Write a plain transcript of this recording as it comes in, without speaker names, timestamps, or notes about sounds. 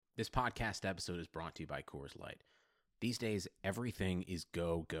This podcast episode is brought to you by Coors Light. These days, everything is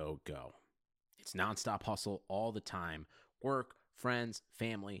go, go, go. It's nonstop hustle all the time. Work, friends,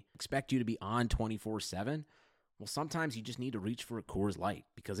 family expect you to be on 24/7. Well, sometimes you just need to reach for a Coors Light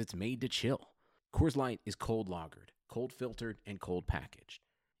because it's made to chill. Coors Light is cold lagered, cold filtered, and cold packaged.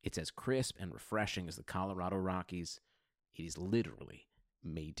 It's as crisp and refreshing as the Colorado Rockies. It is literally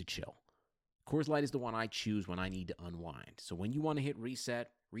made to chill. Coors Light is the one I choose when I need to unwind. So when you want to hit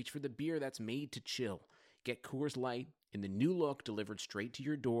reset, reach for the beer that's made to chill. Get Coors Light in the new look delivered straight to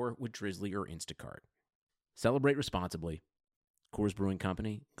your door with Drizzly or Instacart. Celebrate responsibly. Coors Brewing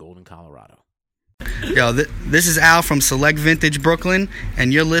Company, Golden, Colorado. Yo, this is Al from Select Vintage Brooklyn,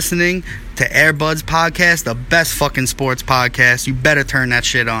 and you're listening to Airbuds Podcast, the best fucking sports podcast. You better turn that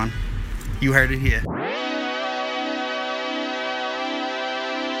shit on. You heard it here.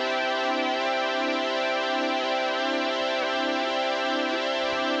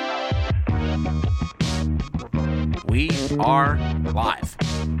 We are live.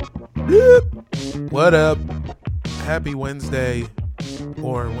 What up? Happy Wednesday,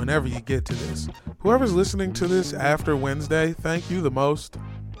 or whenever you get to this. Whoever's listening to this after Wednesday, thank you the most.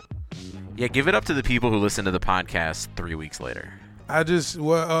 Yeah, give it up to the people who listen to the podcast 3 weeks later. I just,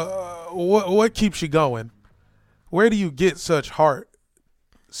 what keeps you going? Where do you get such heart,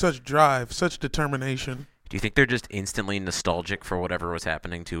 such drive, such determination? Do you think they're just instantly nostalgic for whatever was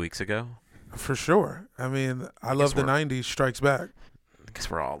happening 2 weeks ago? For sure. I mean, I love the 90s Strikes Back. I guess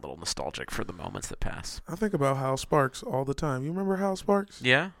we're all a little nostalgic for the moments that pass. I think about Hal Sparks all the time. You remember Hal Sparks?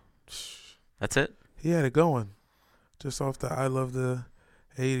 Yeah? That's it? He had it going. Just off the I love the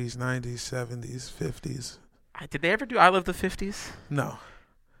 80s, 90s, 70s, 50s. Did they ever do I Love the 50s? No.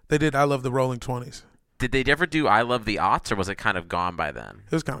 They did I Love the Rolling 20s. Did they ever do I Love the Aughts, or was it kind of gone by then?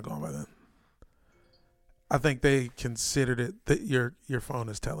 It was kind of gone by then. I think they considered it that your phone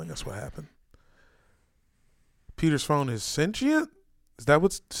is telling us what happened. Peter's phone is sentient? Is that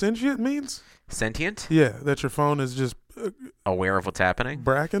what sentient means? Sentient? Yeah, that your phone is just aware of what's happening?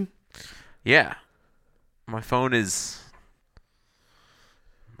 Bracken? Yeah. My phone's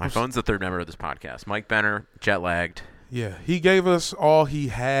the third member of this podcast. Mike Benner, jet lagged. Yeah, he gave us all he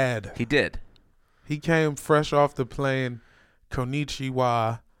had. He did. He came fresh off the plane.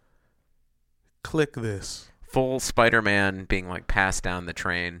 Konnichiwa. Click this. Full Spider-Man being like passed down the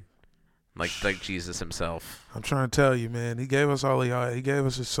train. Like Jesus himself. I'm trying to tell you, man. He gave us all he had. He gave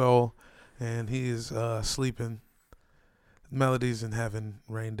us his soul, and he is sleeping. Melodies in heaven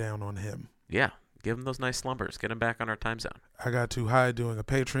rain down on him. Yeah. Give him those nice slumbers. Get him back on our time zone. I got too high doing a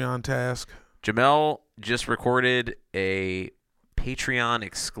Patreon task. Jamel just recorded a Patreon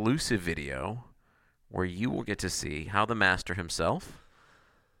exclusive video where you will get to see how the master himself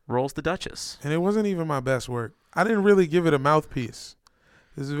rolls the Duchess. And it wasn't even my best work. I didn't really give it a mouthpiece.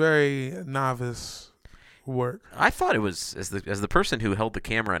 It's very novice work. I thought it was, as the person who held the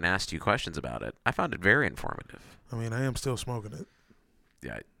camera and asked you questions about it, I found it very informative. I mean, I am still smoking it.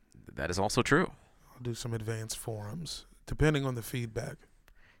 Yeah, that is also true. I'll do some advanced forums, depending on the feedback.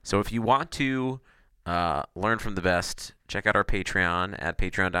 So if you want to learn from the best, check out our Patreon at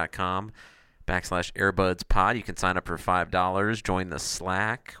patreon.com/airbudspod. You can sign up for $5. Join the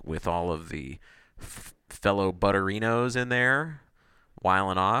Slack with all of the fellow butterinos in there.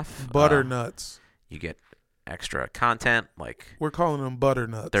 Whiling off. Butternuts. You get extra content like... We're calling them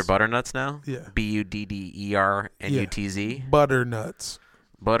butternuts. They're butternuts now? Yeah. BUDDERNUTZ? Yeah. Butternuts.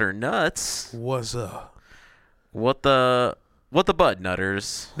 Butternuts? What's up? What the bud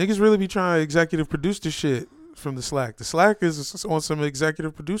nutters? Niggas really be trying to executive produce the shit from the Slack. The Slack is on some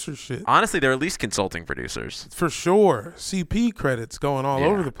executive producer shit. Honestly, they're at least consulting producers. For sure. CP credits going all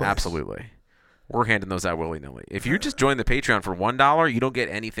over the place. Absolutely. We're handing those out willy-nilly. If you just join the Patreon for $1, you don't get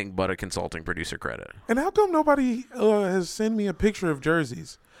anything but a consulting producer credit. And how come nobody has sent me a picture of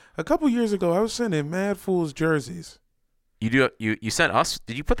jerseys? A couple years ago, I was sending Mad Fools jerseys. You sent us?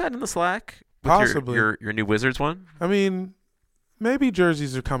 Did you put that in the Slack? With Possibly. Your new Wizards one? I mean, maybe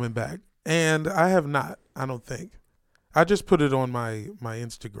jerseys are coming back. And I have not, I don't think. I just put it on my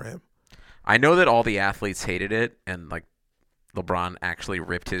Instagram. I know that all the athletes hated it, and like LeBron actually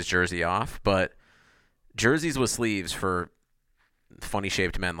ripped his jersey off, but jerseys with sleeves for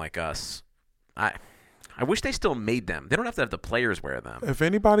funny-shaped men like us, I wish they still made them. They don't have to have the players wear them. If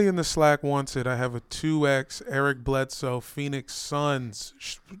anybody in the Slack wants it, I have a 2X Eric Bledsoe Phoenix Suns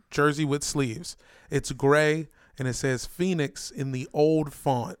jersey with sleeves. It's gray, and it says Phoenix in the old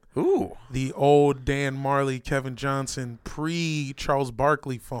font. Ooh. The old Dan Marley, Kevin Johnson, pre-Charles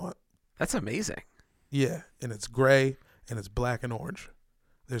Barkley font. That's amazing. Yeah, and it's gray, and it's black and orange.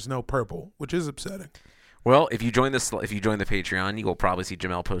 There's no purple, which is upsetting. Well, if you join the Patreon, you will probably see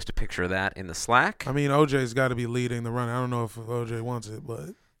Jamel post a picture of that in the Slack. I mean, OJ's got to be leading the run. I don't know if OJ wants it, but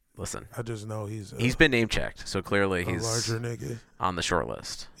listen, I just know he's been name checked, so clearly he's larger nigga on the short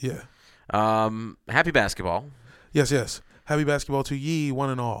list. Yeah. Happy basketball. Yes. Happy basketball to ye, one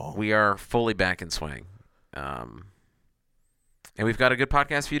and all. We are fully back in swing. And we've got a good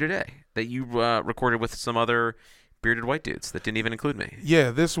podcast for you today that you recorded with some other bearded white dudes that didn't even include me.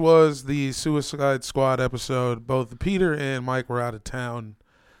 Yeah, this was the Suicide Squad episode. Both Peter and Mike were out of town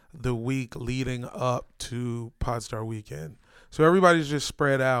the week leading up to Podstar Weekend. So everybody's just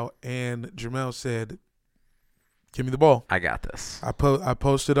spread out, and Jamel said, give me the ball. I got this. I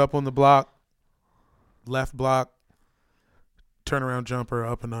posted up on the block, left block, turnaround jumper,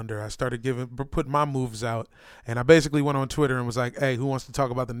 up and under. I started putting my moves out, and I basically went on Twitter and was like, hey, who wants to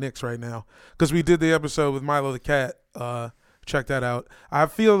talk about the Knicks right now? Because we did the episode with Milo the Cat. Check that out. I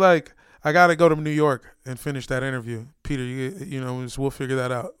feel like I got to go to New York and finish that interview. Peter, we'll figure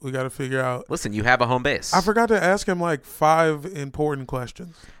that out. We got to figure out. Listen, you have a home base. I forgot to ask him like 5 important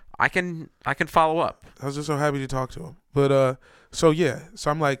questions. I can follow up. I was just so happy to talk to him. But so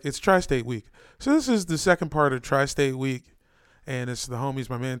I'm like, it's Tri-State Week. So this is the second part of Tri-State Week. And it's the homies,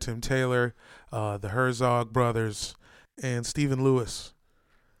 my man Tim Taylor, the Herzog brothers, and Stephen Lewis.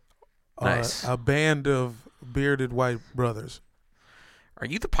 Nice. A band of bearded white brothers. Are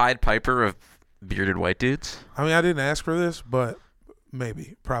you the Pied Piper of bearded white dudes? I mean, I didn't ask for this, but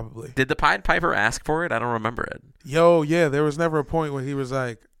maybe, probably. Did the Pied Piper ask for it? I don't remember it. Yeah. There was never a point where he was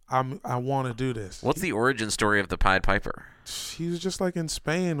like, I want to do this. What's the origin story of the Pied Piper? He was just like in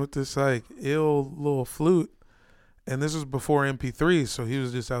Spain with this like ill little flute. And this was before MP3, so he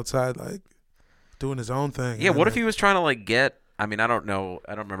was just outside, like, doing his own thing. Yeah, what if he was trying to, like, I don't know.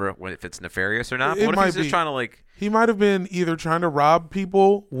 I don't remember if it's nefarious or not. What if he's just trying to, like... He might have been either trying to rob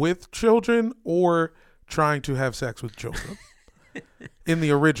people with children or trying to have sex with children. In the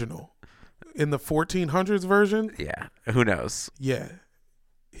original. In the 1400s version? Yeah, who knows? Yeah.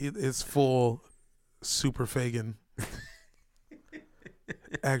 It's full super Fagin.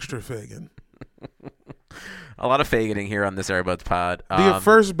 Extra Fagin. A lot of fagging here on this Airbuds pod. The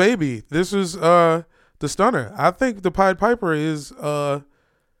first baby. This is the stunner. I think the Pied Piper is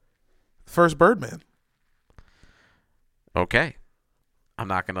first Birdman. Okay. I'm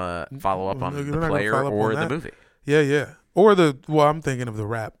not going to follow up on the We're player or the movie. Yeah. Or I'm thinking of the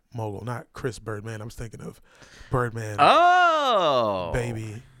rap mogul, not Chris Birdman. I'm thinking of Birdman. Oh.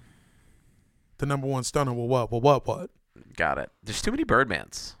 Baby. The number one stunner. Well, what? Got it. There's too many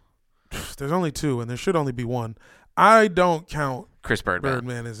Birdmans. There's only 2, and there should only be 1. I don't count Chris Birdman.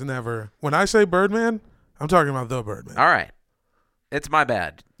 Birdman is never. When I say Birdman, I'm talking about the Birdman. All right. It's my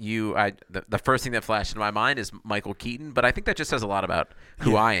bad. The first thing that flashed into my mind is Michael Keaton, but I think that just says a lot about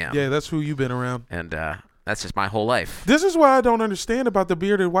who I am. Yeah, that's who you've been around. And that's just my whole life. This is what I don't understand about the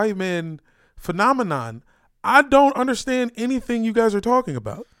bearded white man phenomenon. I don't understand anything you guys are talking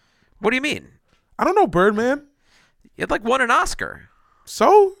about. What do you mean? I don't know Birdman. It won an Oscar.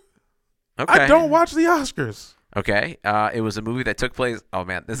 So? Okay. I don't watch the Oscars. Okay. It was a movie that took place. Oh,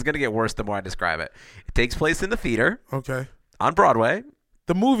 man. This is going to get worse the more I describe it. It takes place in the theater. Okay. On Broadway.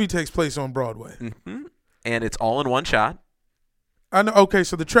 The movie takes place on Broadway. Mm-hmm. And it's all in one shot. I know. Okay,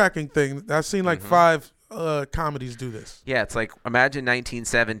 so the tracking thing. I've seen 5 comedies do this. Yeah, it's like, imagine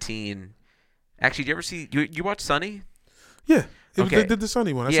 1917. Actually, did you ever see, you watch Sunny? Yeah. Okay. They did the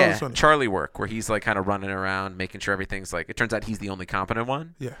Sunny one. I saw the Sunny. Charlie Work, where he's kind of running around, making sure everything's it turns out he's the only competent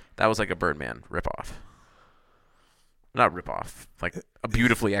one. Yeah. That was like a Birdman ripoff. Not ripoff, a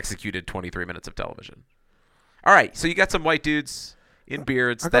beautifully executed 23 minutes of television. All right, so you got some white dudes in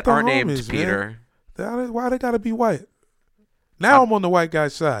beards that are named Peter. Why they got to be white? Now I'm on the white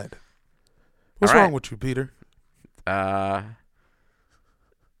guy's side. What's wrong with you, Peter?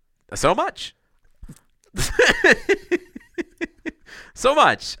 So much. So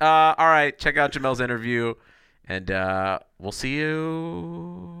much. All right, check out Jamel's interview, and we'll see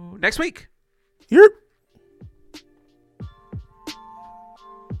you next week. Yep.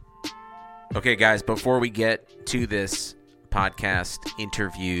 Okay, guys, before we get to this podcast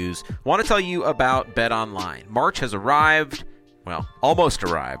interviews, want to tell you about BetOnline. March has arrived. Well, almost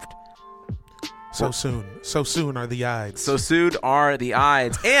arrived. So soon are the Ides. So soon are the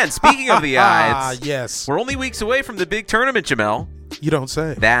Ides. And speaking of the Ides, yes, we're only weeks away from the big tournament, Jamel. You don't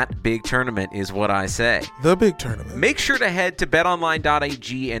say. That big tournament is what I say. The big tournament. Make sure to head to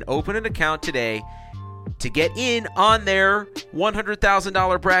betonline.ag and open an account today to get in on their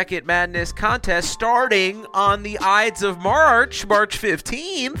 $100,000 Bracket Madness contest starting on the Ides of March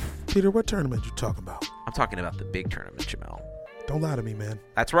 15th. Peter, what tournament you talking about? I'm talking about the big tournament, Jamel. Don't lie to me, man.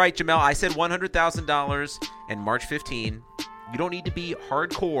 That's right, Jamel. I said $100,000 and March 15. You don't need to be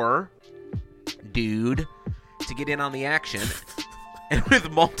hardcore, dude, to get in on the action. And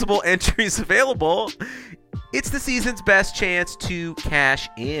with multiple entries available, it's the season's best chance to cash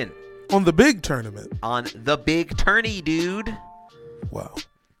in. On the big tournament. On the big tourney, dude. Wow.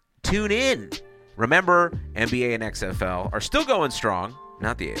 Tune in. Remember, NBA and XFL are still going strong,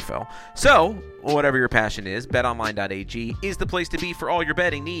 not the AFL. So, whatever your passion is, betonline.ag is the place to be for all your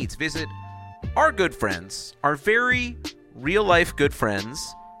betting needs. Visit our good friends, our very real-life good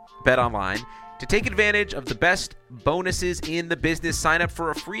friends, BetOnline, to take advantage of the best bonuses in the business. Sign up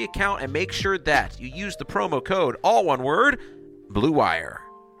for a free account and make sure that you use the promo code, all one word, BlueWire,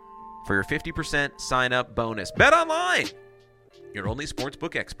 for your 50% sign-up bonus. BetOnline, your only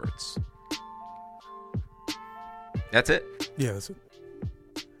sportsbook experts. That's it. Yeah, that's it.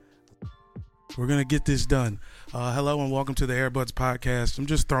 We're going to get this done. Hello and welcome to the Airbuds Podcast. I'm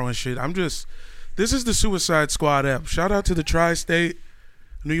just throwing shit. This is the Suicide Squad app. Shout out to the Tri-State,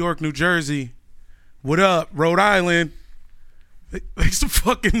 New York, New Jersey. What up, Rhode Island? Make some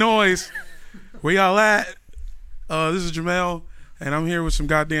fucking noise. Where y'all at? This is Jamel, and I'm here with some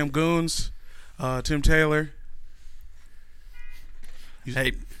goddamn goons. Tim Taylor.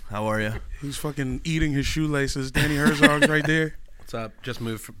 Hey, how are you? He's fucking eating his shoelaces. Danny Herzog's right there. What's up? Just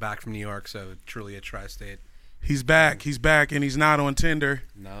moved back from New York, so truly a tri-state. He's back, and he's not on Tinder.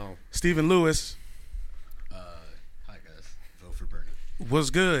 No. Stephen Lewis. Hi, guys. Vote for Bernie. What's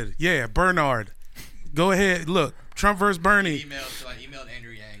good? Yeah, Bernard. Go ahead. Look, Trump versus Bernie. I emailed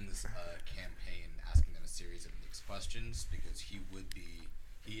Andrew Yang's campaign asking them a series of Knicks questions because he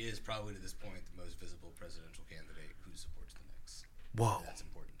is probably to this point the most visible presidential candidate who supports the Knicks. Whoa. That's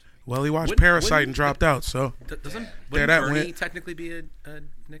important to me. Well, he watched Parasite and dropped out, so. Doesn't that Bernie went. technically be a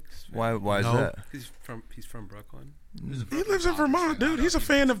Knicks fan? Why is No. that? He's from Brooklyn. He lives in Vermont, dude. He's a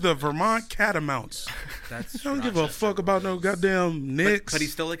fan of the Vermont Catamounts. That's He don't give a fuck about no goddamn Knicks. But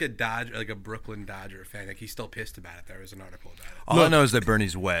he's still like a Brooklyn Dodger fan. Like he's still pissed about it. There was an article about it. All I know is that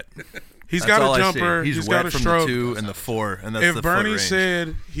Bernie's wet. He's That's got all a I jumper. see. He's got wet a from stroke. the 2 and the 4, and that's If the Bernie foot range.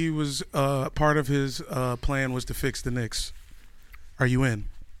 said he was part of his plan was to fix the Knicks, are you in?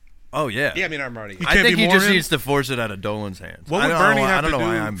 Oh yeah. Yeah, I mean I'm already. You I can't think be he more just in? needs to force it out of Dolan's hands. What I would don't Bernie know- I have don't to know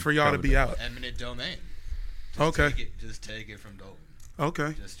why do I'm for y'all to going be with out? Eminent domain. Okay. Just take it from Dolan.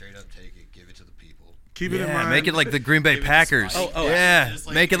 Okay. Just straight up take it. Give it to the people. Keep it in Yeah, mind. make it like the Green Bay Give it to Packers. Spike. Yeah, Just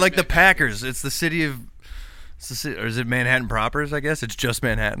like make it Green like Bay the Packers. It's the city of. It's the city, or is it Manhattan propers? I guess it's just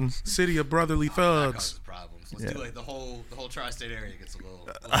Manhattan. City of brotherly That thugs. causes problems. Let's Yeah. do like the whole tri-state area gets a little.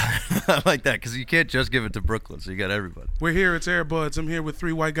 I like that because you can't just give it to Brooklyn, so you got everybody. We're here. It's Airbuds. I'm here with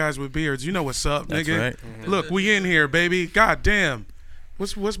 3 white guys with beards. You know what's up, That's nigga. right. Look, we in here, baby. God damn.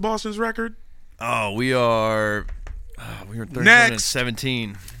 What's Boston's record? Oh, we are 31 Next. and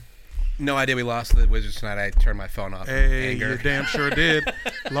 17. No idea we lost the Wizards tonight. I turned my phone off. in Hey, anger. you damn sure did.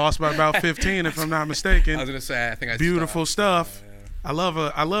 Lost by about 15, if I'm not I was mistaken. gonna say I think I Beautiful stopped. stuff. I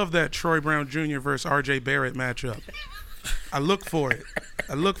love that Troy Brown Jr. versus R.J. Barrett matchup. I look for it.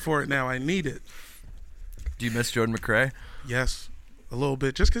 Now. I need it. Do you miss Jordan McRae? Yes, a little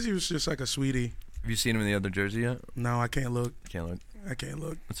bit. Just because he was just like a sweetie. Have you seen him in the other jersey yet? No, I can't look. Can't look. I can't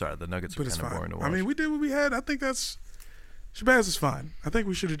look. It's all right. The Nuggets But are it's kind of fine. boring to watch. I mean, we did what we had. I think that's Shabazz is fine. I think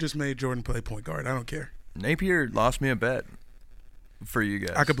we should have just made Jordan play point guard. I don't care. Napier lost me a bet for you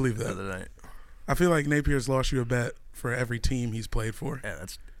guys. I could believe that. The other night. I feel like Napier's lost you a bet for every team he's played for. Yeah,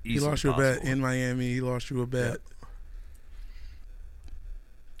 that's He easily lost you a bet possible. in Miami. He lost you a bet.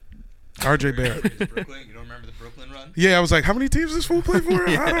 R.J. Barrett. Is Brooklyn? You don't remember the Brooklyn run? Yeah, I was like, how many teams does this fool play for?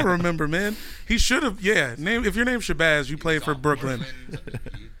 I don't remember, man. He should have. Yeah, if your name's Shabazz, you played for Brooklyn.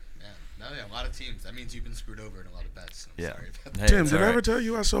 A lot of teams. That means you've been screwed over in a lot of bets. I'm Yeah. sorry about that. Hey, Tim, it's did all I ever right. tell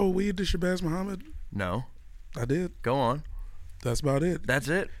you I sold weed to Shabazz Muhammad? No. I did. Go on. That's about it. That's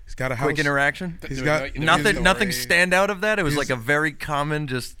it. He's got a house. Quick interaction. He's got Nothing stand out of that. It was like a very common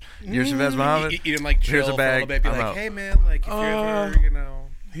just you're Shabazz Muhammad. You didn't like chill Here's a for a bag, little bit. Be I'm like, out. hey man, like if you're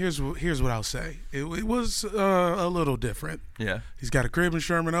ever, Here's what I'll say. It was a little different. Yeah. He's got a crib in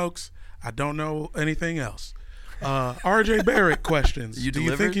Sherman Oaks. I don't know anything else. R.J. Barrett questions. You Do you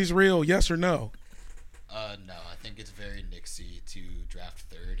delivered? think he's real? Yes or no? No, I think it's very Knicksy to draft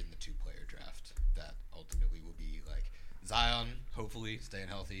third in the 2-player draft. That ultimately will be like Zion, hopefully staying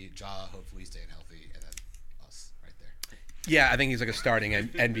healthy, Ja, hopefully staying healthy, and then us right there. Yeah, I think he's like a starting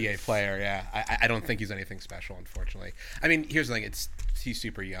NBA player. Yeah, I don't think he's anything special, unfortunately. I mean, here's the thing: he's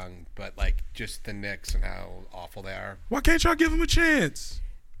super young, but like just the Knicks and how awful they are. Why can't y'all give him a chance?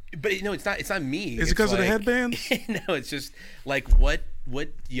 But no, it's not me. Is it because of the like- headbands? No, it's just like what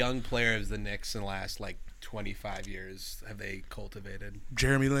young player has the Knicks in the last like 25 years have they cultivated?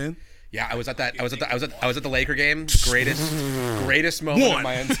 Jeremy Lin. Yeah, I was at that. I was at the Laker game. Greatest moment of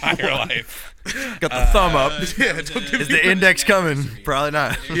my entire life. Got the thumb up. Yeah, Is the index coming? Probably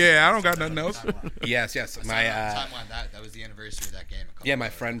not. yeah, I don't got nothing else. Yes. My timeline that was the anniversary of that game. my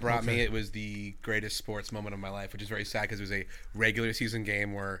friend brought me. It was the greatest sports moment of my life, which is very sad because it was a regular season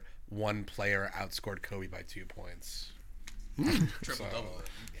game where one player outscored Kobe by 2 points. Triple double.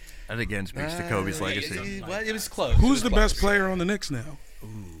 That again speaks to Kobe's legacy. It was close. Who's the best player on the Knicks now?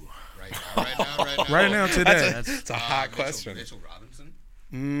 Right now. Today. It's a hot question. Mitchell Robinson.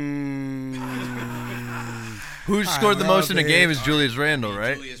 Who scored the most in a love game it. is Julius Randle,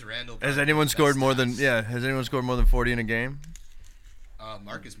 right? Julius Randle. Has probably anyone the scored best more than stats. Has anyone scored more than 40 in a game?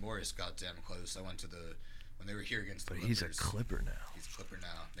 Marcus Morris got damn close. I went to when they were here against the But he's a Clippers. Clipper now. He's a Clipper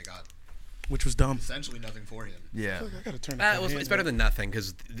now. They got Which was dumb. essentially nothing for him. Yeah. I gotta turn Well, it's better than nothing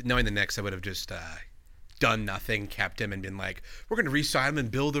because knowing the Knicks, I would have just done nothing, kept him, and been like, "We're going to re-sign him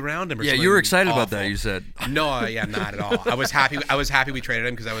and build around him." Or Yeah, something you were excited about awful. that. You said. No, yeah, not at all. I was happy. We traded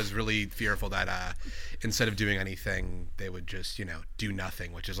him because I was really fearful that instead of doing anything, they would just do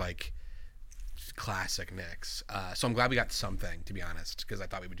nothing, which is like classic Knicks. So I'm glad we got something, to be honest, because I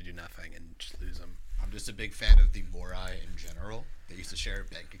thought we would do nothing and just lose him. I'm just a big fan of the Morai in general. They used to share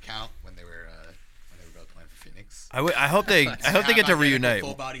a bank account when they were both playing for Phoenix. I hope they get to reunite.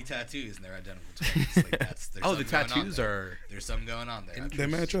 Full body tattoos and they're identical twins. Like there's The something going on tattoos there. are. There's something going on there. They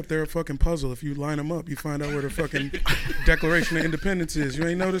match up. They're a fucking puzzle. If you line them up, you find out where the fucking Declaration of Independence is. You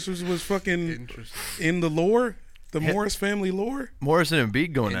ain't noticed was fucking Interesting. in the lore, the Morris family lore. Morrison and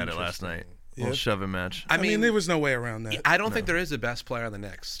Embiid going at it last night. Yeah. Little shoving match. I mean, there was no way around that. I don't think there is a best player on the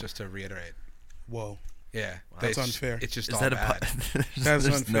Knicks. Just to reiterate. Whoa, Yeah, That's unfair. It's just Is all that bad. that's there's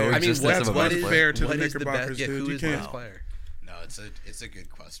unfair. No I mean, existence that's of a best unfair player. to the What is Knickerbockers, yeah, dude. who You is the can't. best player? No, it's a good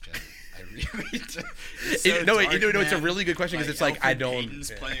question. I really it's it's a really good question because it's like I Elfrid don't.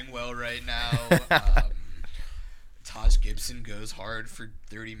 Payton's playing well right now. Taj Gibson goes hard for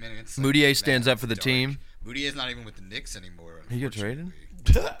 30 minutes. Moutier stands up for the Dark. team. Moutier's not even with the Knicks anymore. He got traded?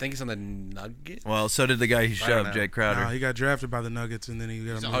 unfortunately. I think he's on the Nuggets. Well, so did the guy he don't shoved, know. Jake Crowder. Nah, he got drafted by the Nuggets and then he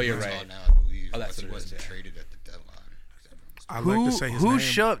got He's a on Oh, you're Utah right. now, I believe. Oh, that's unless he what it wasn't is, yeah. traded at the deadline. I like to say his who name.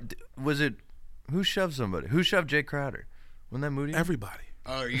 shoved? Was it? Who shoved somebody? Who shoved Jake Crowder? Wasn't that Moody? Everybody.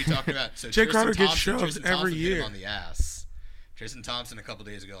 Oh, are you talking about? So Jay Tristan Crowder gets Thompson- shoved Tristan every Thompson hit him year. on the ass. Tristan Thompson a couple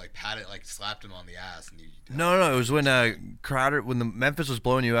days ago slapped him on the ass and he. No. It was when Crowder, when the Memphis was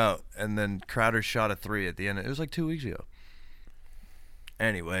blowing you out, and then Crowder shot a 3 at the end. It was like 2 weeks ago.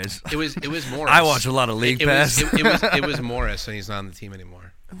 Anyways, It was Morris. I watch a lot of League Pass. It was Morris, and he's not on the team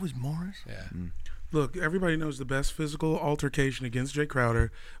anymore. It was Morris. Yeah. Look, everybody knows the best physical altercation against Jay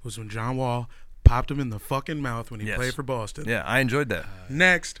Crowder was when John Wall popped him in the fucking mouth when he Yes. played for Boston. Yeah, I enjoyed that.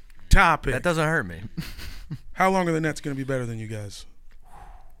 Next topic. That doesn't hurt me. How long are the Nets going to be better than you guys?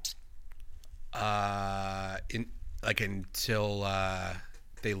 Until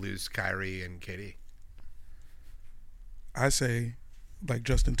they lose Kyrie and KD. I say, like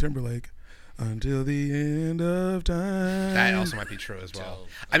Justin Timberlake, until the end of time. That also might be true as well.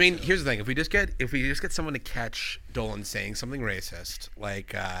 I mean, here's the thing: if we just get someone to catch Dolan saying something racist,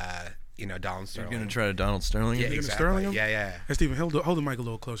 like Donald You're Sterling. gonna try to Donald Sterling? Yeah, gonna exactly. Sterling him? Yeah. Hey, Stephen, hold the mic a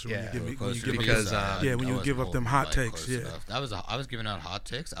little closer Yeah, when you Closer give because, up, when you give up them hot takes. Yeah, I was giving out hot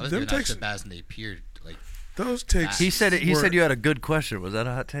takes. I was Them giving takes- out Shabazz Napier like those takes. He said it. He were- said you had a good question. Was that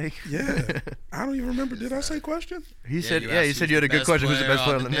a hot take? Yeah, I don't even remember. Did I say question? He said. you Yeah, he asked said who's you had a the good question. Who's the best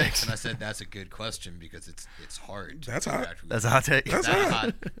player on the Knicks? Knicks? And I said that's a good question because it's hard. That's to hot. actually- That's a hot take. That's That's hot.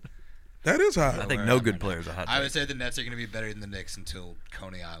 hot. That is hot. I think where no I'm good right player is a hot I take. would say the Nets are going to be better than the Knicks until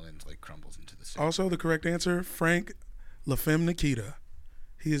Coney Island crumbles into the city. Also, the correct answer: Frank LaFemme Nikita.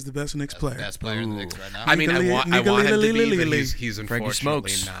 He is the best Knicks player. Best player in the Knicks right now. I mean, I want him to be, but he's Frankie unfortunately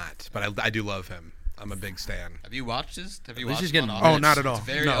Smokes. not. But I do love him. I'm a big stan. Have you watched this? Have you least watched he's him getting- on Oh, offense? not at all. It's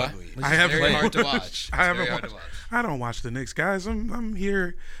very No. ugly. I haven't It's very hard to watched. watch. I haven't It's very hard watched. to watch. I don't watch the Knicks, guys. I'm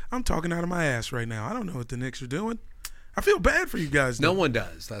here. I'm talking out of my ass right now. I don't know what the Knicks are doing. I feel bad for you guys. No though. one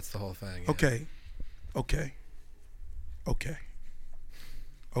does. That's the whole thing. Yeah.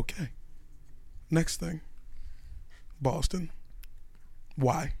 Okay. Next thing. Boston.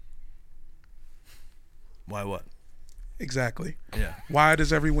 Why? Why what? Exactly. Yeah. Why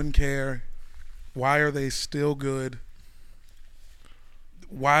does everyone care? Why are they still good?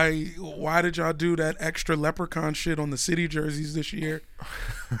 Why did y'all do that extra leprechaun shit on the city jerseys this year?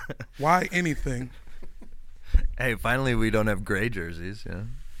 Why anything? Hey, finally we don't have gray jerseys. Yeah.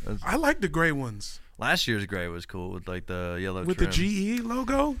 I like the gray ones Last year's gray was cool with like the yellow with trim. the GE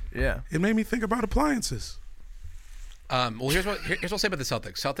logo. Yeah. It made me think about appliances. Well, here's what I'll say about the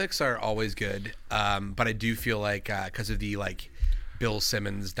Celtics. Celtics are always good, but I do feel like because of the Bill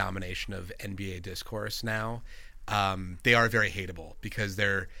Simmons domination of NBA discourse now, they are very hateable because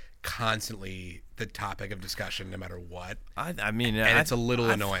they're constantly the topic of discussion no matter what. I mean, and it's a little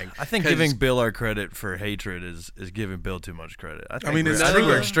annoying. I think giving Bill our credit for hatred is giving Bill too much credit. I think it's I true. think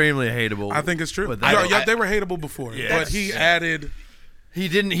we're extremely hateable. I think it's true. With Yeah, that. they were hateable before, but he added. He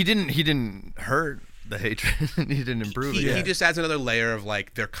didn't hurt the hatred. He didn't improve it. He just adds another layer of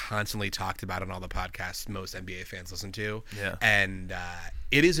they're constantly talked about on all the podcasts most NBA fans listen to. Yeah. And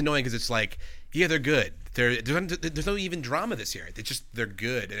it is annoying because it's they're good. There's no even drama this year. They're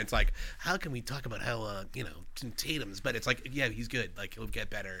good, and it's how can we talk about how Tatum's? But it's he's good. He'll get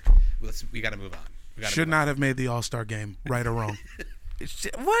better. We got to move on. Should not have made the All-Star game, right or wrong.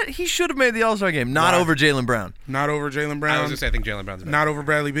 What? He should have made the All-Star game, not over Jaylen Brown. Not over Jaylen Brown. I was gonna say I think Jaylen Brown's better. Not over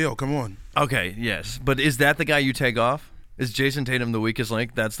Bradley Beal. Come on. Okay, yes, but is that the guy you take off? Is Jason Tatum the weakest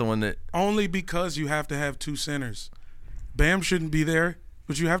link? That's the one that. Only because you have to have two centers. Bam shouldn't be there,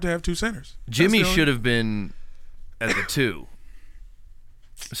 but you have to have two centers. Jimmy should have been at the 2.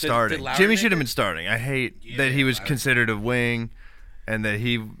 Starting. Did Lowry Jimmy make should have it? been starting. I hate that he was considered a wing, and that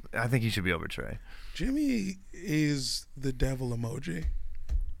I think he should be over Trey. Jimmy is the devil emoji.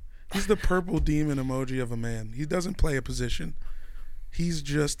 He's the purple demon emoji of a man. He doesn't play a position. He's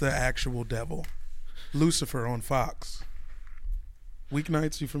just the actual devil. Lucifer on Fox.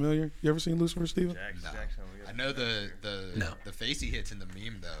 Weeknights, you familiar? You ever seen Lucifer, Steven? No. I know the face he hits in the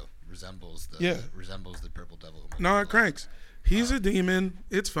meme though resembles the purple devil. No, it cranks. He's a demon.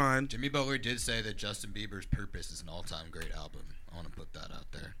 It's fine. Jimmy Butler did say that Justin Bieber's Purpose is an all-time great album. I want to put that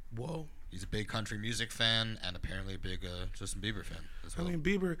out there. Whoa. He's a big country music fan and apparently a big Justin Bieber fan as well. I mean,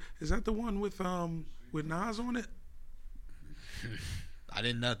 Bieber, is that the one with Nas on it? I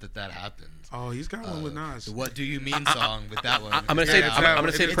didn't know that happened. Oh, he's got one with Nas. The What Do You Mean song with that one. I'm gonna say it's I'm that gonna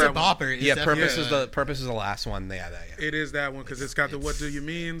one. say It's a bopper. It's Purpose definitely Purpose is the last one. Yeah, that. Yeah. It is that one because it's got the What Do You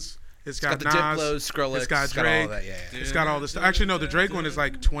Means. It's got the Nas. Diplos, Skrillex. It's got It's got Drake. all that. Yeah. It's got all this stuff. Actually, no, the Drake one is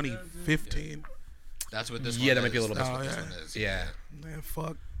like 2015. That's what this Yeah, one that might be a is. little That's bit- what this Oh, one is. Yeah. Man,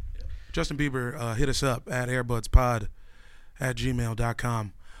 fuck. Justin Bieber, hit us up at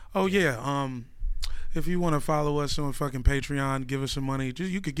airbudspod@gmail.com. Oh, yeah. If you want to follow us on fucking Patreon, give us some money.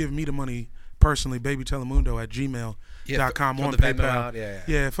 You could give me the money personally, babytelemundo@gmail.com fill on the Venmo PayPal. out, yeah.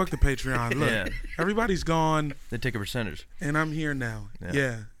 Yeah, fuck the Patreon. Look, Yeah. everybody's gone, They take a percentage. and I'm here now.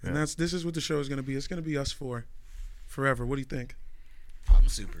 Yeah. And Yeah. this is what the show is going to be. It's going to be us four forever. What do you think? I'm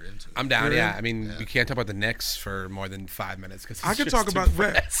super into it. I'm down. You're Yeah. in? I mean, we can't talk about the Knicks for more than 5 minutes because I could talk about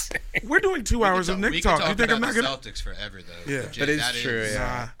we're doing 2 hours of Nick talk. You think I'm not the gonna? Celtics forever though? Yeah. Legit, That is true,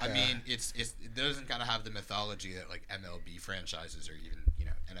 yeah. I mean, it doesn't kind of have the mythology that MLB franchises or even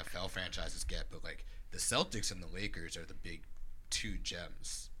NFL franchises get, but the Celtics and the Lakers are the big two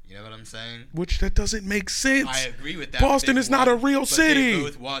gems. You know what I'm saying? Which that doesn't make sense. I agree with that. Boston They is not a real but city. They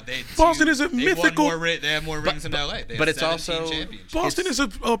both won. Boston is a they mythical- They have more rings than LA. They but have it's 17 also- championships. Boston is a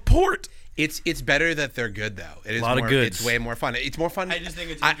port. It's better that they're good though. It is Lot of more, goods. It's way more fun. It's more fun. I just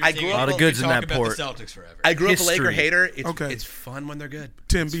think it's I interesting. grew up. Lot of goods in talk that about port. the Celtics forever. I grew up a Laker History. hater. It's, Okay. it's fun when they're good.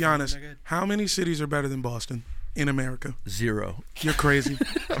 Tim, It's be fun when honest. they're good. How many cities are better than Boston in America? 0. You're crazy.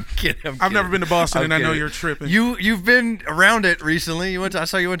 I'm kidding. I've never been to Boston, and I know kidding. you're tripping. You've been around it recently. I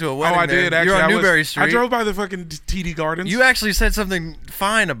saw you went to a Oh, wedding. I did. there. Actually, You're on I Newberry Street. I drove by the fucking TD Gardens. You actually said something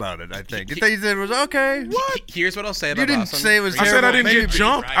fine about it. I think you said it was okay. what? Here's what I'll say about You didn't Boston. say it was I said I didn't terrible. get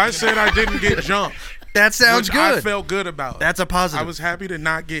jumped. I said I didn't get jumped. That sounds which I good. felt good about. That's a positive. I was happy to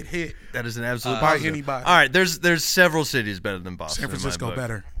not get hit. That is an absolute by positive. anybody. All right, there's several cities better than Boston. San in my Francisco book.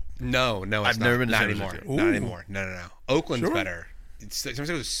 better. No, it's I've not. never been to not San anymore. Francisco. Not Ooh. anymore. No. Oakland's Sure. better. San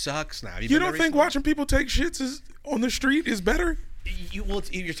Francisco sucks now. Have You been don't there think recently? watching people take shits on the street is better?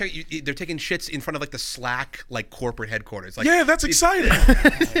 They're taking shits in front of the Slack corporate headquarters. Yeah, that's exciting.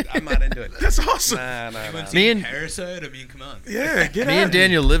 I'm not into it. That's awesome. Nah. Me and Parasite. I mean, come on. Yeah, get me at and it.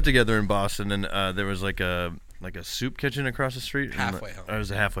 Daniel lived together in Boston, and there was a soup kitchen across the street. Halfway home. It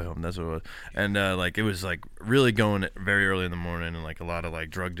was a halfway home. That's what it was. And it was really going very early in the morning, and a lot of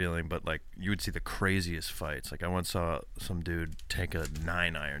drug dealing. But you would see the craziest fights. I once saw some dude take a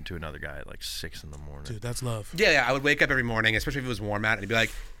 9-iron to another guy at 6 in the morning. Dude, that's love. Yeah. I would wake up every morning, especially if it was warm out, and he'd be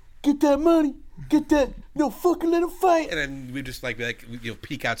like, "Get that money, get that, no fucking let him fight." And then we'd just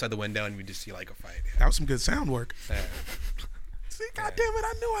peek outside the window, and we'd just see a fight. That was some good sound work. Yeah. See, God damn it,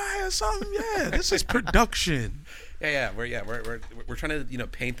 I knew I had something. Yeah, this is production. We're trying to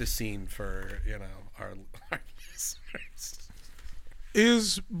paint the scene for our listeners.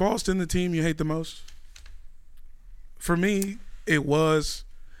 Is Boston the team you hate the most? For me, it was.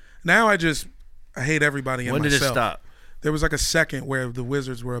 Now I hate everybody in When did myself. it stop? there was like a second where the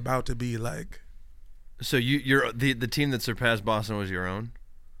Wizards were about to be like So you're the team that surpassed Boston was your own?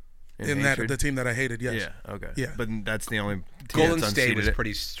 in that the team that I hated. Yes. Yeah. Okay. Yeah. But that's the only team Golden that's State was unseeded.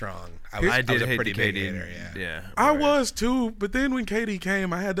 pretty strong. I I did was a hate pretty the big KD. hater. Yeah. I right. was too, but then when KD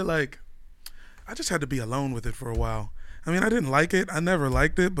came, I had to I just had to be alone with it for a while. I mean, I didn't like it. I never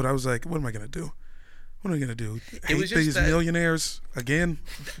liked it, but I was like, what am I gonna do? What am I gonna do? Hate was just these that- millionaires again?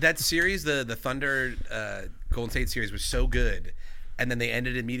 That series, the Thunder Golden State series, was so good, and then they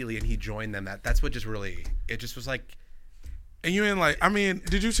ended immediately, and he joined them. That's what just really. It just was like, And you ain't like, I mean,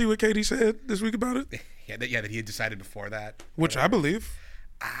 did you see what KD said this week about it? that he had decided before that. Which I believe.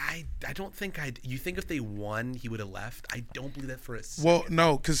 I don't think you think if they won he would have left? I don't believe that for a second. Well,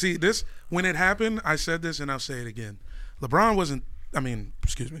 no, because see, this, when it happened, I said this and I'll say it again.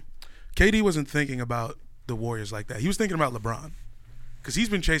 KD wasn't thinking about the Warriors like that. He was thinking about LeBron. Because he's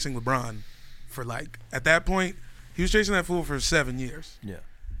been chasing LeBron for at that point, he was chasing that fool for 7 years. Yeah.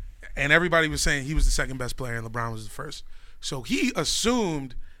 And everybody was saying he was the second best player and LeBron was the first. So he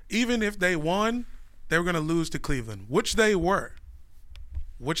assumed even if they won, they were going to lose to Cleveland, which they were.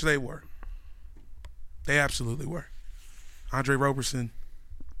 They absolutely were. Andre Roberson,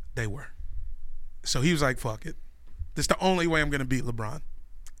 they were. So he was like, fuck it. This is the only way I'm going to beat LeBron.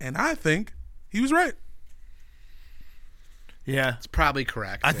 And I think he was right. Yeah. It's probably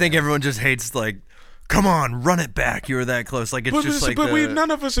correct. I think everyone just hates come on, run it back. You were that close. It's just like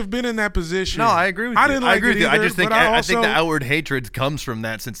none of us have been in that position. No, I agree with you. I didn't like agree it with you. I either, just think but I think the also- outward hatred comes from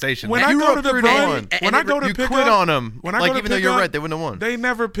that sensation. When Like, I you go were to up the 3-1. Bron, when I go to you pick quit up, on them. when I Like go to even though pick you're up, right, they wouldn't have won. They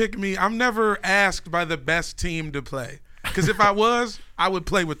never pick me. I'm never asked by the best team to play. Because if I was, I would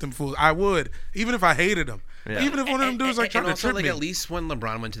play with them fools. I would, even if I hated them. Yeah. Even if one of them dudes and trying to also, trip me. at least when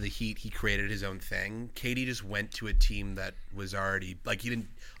LeBron went to the Heat, he created his own thing. KD just went to a team that was already he didn't.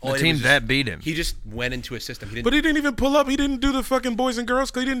 The team that beat him. He just went into a system. He didn't. But he didn't even pull up. He didn't do the fucking boys and girls.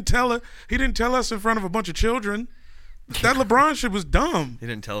 Cause he didn't tell us in front of a bunch of children. That LeBron shit was dumb. He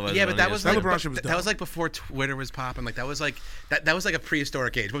didn't televise. Yeah, it but on that was ESPN. LeBron shit was that dumb. was before Twitter was popping. That was that was a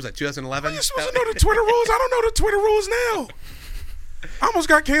prehistoric age. What was that? 2011. You're supposed to know the Twitter rules. I don't know the Twitter rules now. I almost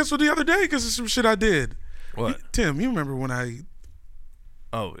got canceled the other day because of some shit I did. What? Tim, you remember when I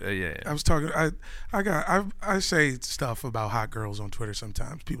Oh, yeah. was talking? I say stuff about hot girls on Twitter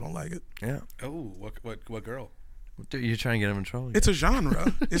sometimes. People don't like it. Yeah. Oh, what girl? Dude, you're trying to get him in trouble. It's a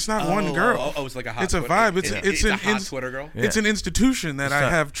genre. It's not one girl. Oh, it's like a hot. It's a Twitter- vibe. It's a an hot Twitter girl. It's an institution that I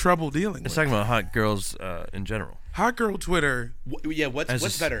not- have trouble dealing It's with. talking about hot girls in general. Hot girl Twitter. Yeah, what's As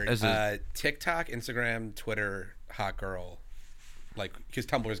what's a- better? as a- TikTok, Instagram, Twitter, hot girl. Because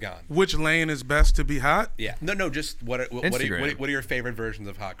Tumblr's gone. Which lane is best to be hot? Yeah. No. Just what are Instagram. what are your favorite versions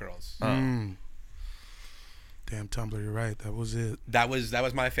of hot girls? Damn, Tumblr, you're right. That was it. That was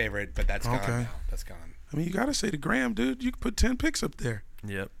my favorite, but that's gone Okay. now. That's gone. I mean, you gotta say the gram, dude. You can put 10 pics up there.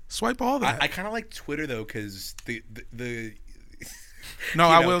 Yep. Swipe all that. I kind of like Twitter though, because the no,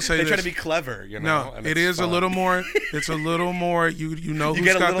 you I know, will say they this. try to be clever. You know. No, and it it's is a fun. little more. It's a little more. You know You who's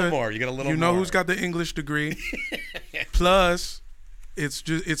get a got little the more. You get a little. you know more. who's got the English degree. Plus,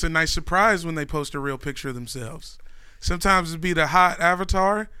 it's a nice surprise when they post a real picture of themselves. Sometimes it'd be the hot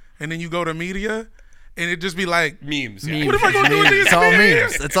avatar, and then you go to media, and it just be like, memes. Yeah. what am I going to do with these It's all memes?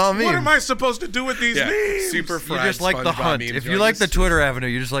 memes. It's all memes. What am I supposed to do with these Yeah. memes? Super You fried. just like the SpongeBob hunt. memes. If You're you like the this is- Twitter avenue,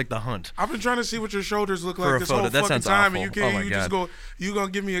 you just like the hunt. I've been trying to see what your shoulders look For like a this photo. whole That fucking sounds time, awful. and you can't. Oh my you just God. go. You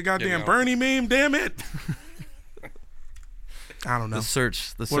gonna give me a goddamn know. Bernie meme? Damn it! I don't know. The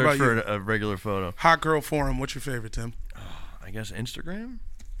search about for you? a regular photo. Hot girl forum. What's your favorite, Tim? I guess Instagram,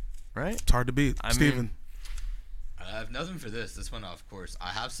 right? It's hard to beat. I mean- Steven. I have nothing for this. This one, of course. I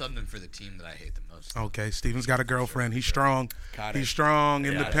have something for the team that I hate the most. Okay, Steven's got a girlfriend. He's strong. Got He's it. strong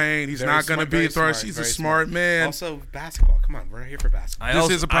in the paint. He's Very not going to smart, be very thrust. smart, He's a very smart man. Also, basketball. Come on, we're here for basketball.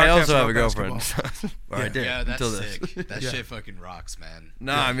 This is a I podcast also have a about girlfriend. Or I did Yeah, that's until this. sick. That Yeah. shit fucking rocks, man.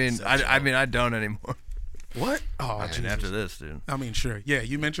 No, I mean, So I chill. mean, I don't anymore. What? Oh, I mean, Jesus. after this, dude. I mean, sure. Yeah,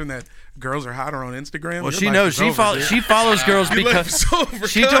 you mentioned that girls are hotter on Instagram. Well, Your she life knows is she over, follows. dude. She follows girls Your life is because over,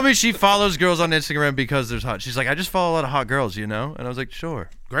 she cuz. told me she follows girls on Instagram because there's hot. She's like, I just follow a lot of hot girls, you know. And I was like, sure,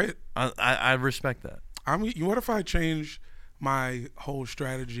 Great. I respect that. What if I change my whole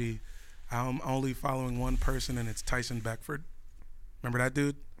strategy? I'm only following one person, and it's Tyson Beckford. Remember that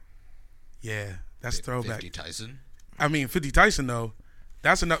dude? Yeah, that's throwback. 50 Tyson. I mean, 50 Tyson though.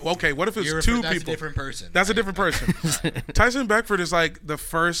 That's enough. Okay, what if it's That's two a people? different person. That's a right? different person. Tyson Beckford is like the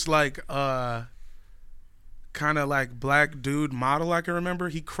first kind of like black dude model I can remember.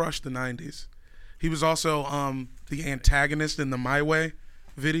 He crushed the 90s. He was also the antagonist in the My Way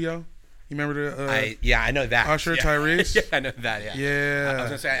video. You remember the I know that. Usher yeah. Tyrese? Yeah, I know that. Yeah. Yeah. I was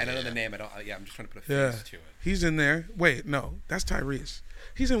gonna say I don't know the name. I don't. Yeah, I'm just trying to put a Yeah. face to it. He's in there. Wait, no, that's Tyrese.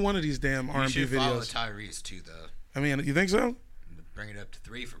 He's in one of these damn You R&B should follow videos. Tyrese too, though. I mean, you think so? Bring it up to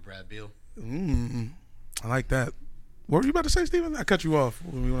 3 for Brad Beal. I like that. What were you about to say, Steven? I cut you off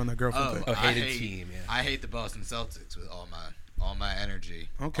when we went on that girlfriend thing. Oh, I hated hate, team, yeah. I hate the Boston Celtics with all my energy.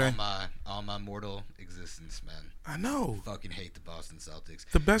 Okay. All my mortal existence, man. I know. Fucking hate the Boston Celtics.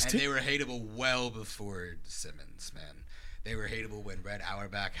 The best and team. they were hateable well before Simmons, man. They were hateable when Red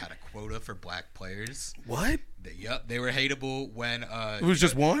Auerbach had a quota for black players. What? They were hateable when It was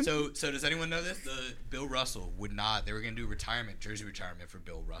just one? So does anyone know this? The Bill Russell would not. They were gonna do jersey retirement for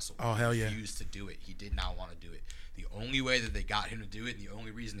Bill Russell. Oh, hell yeah. He refused to do it. He did not want to do it. The only way that they got him to do it, and the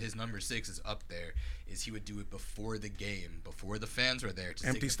only reason his number 6 is up there, is he would do it before the game, before the fans were there. To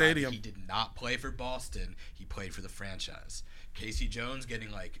Empty signify that stadium. He did not play for Boston. He played for the franchise. Casey Jones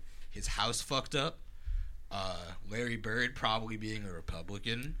getting like his house fucked up. Larry Bird probably being a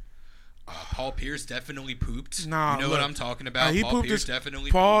Republican. Paul Pierce definitely pooped. Nah, you know look, what I'm talking about. he Paul pooped Pierce his,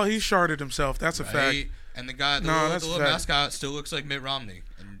 definitely Paul, pooped. he sharded himself. That's a fact. Right? And the guy, the that's little a fact. mascot still looks like Mitt Romney.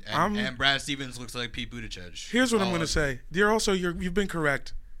 And Brad Stevens looks like Pete Buttigieg. Here's what I'm All going to of say. You've been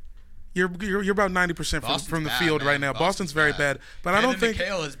correct. You're about 90% Boston's from the bad, field man. right now. Boston's very bad, but I don't think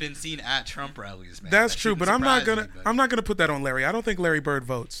McHale has been seen at Trump rallies, man. that's That true. shouldn't But surprise I'm me, not gonna put that on Larry. I don't think Larry Bird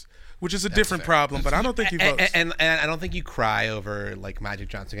votes, which is a different fair. problem. But I don't think he votes. And I don't think you cry over like Magic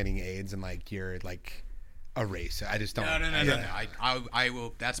Johnson getting AIDS and like you're like a race. I just don't. No. I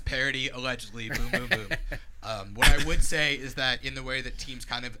will. That's parody, allegedly. Boom, boom, boom. What I would say is that in the way that teams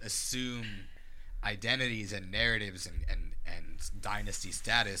kind of assume identities and narratives and dynasty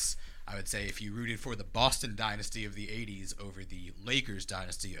status, I would say if you rooted for the Boston dynasty of the 80s over the Lakers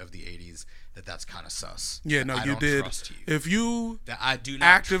dynasty of the 80s, that's kind of sus. Yeah, no, I you don't did. trust you. If you That I do not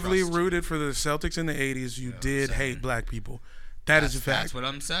actively trust you. rooted for the Celtics in the 80s, you did hate black people. That is a fact. That's what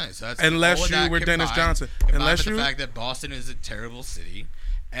I'm saying. So that's Unless all of you that were Dennis combined- Johnson. combined Unless with you- the fact that Boston is a terrible city,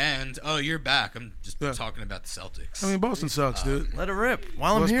 and you're back. I'm just talking about the Celtics. I mean, Boston sucks, dude. Let it rip.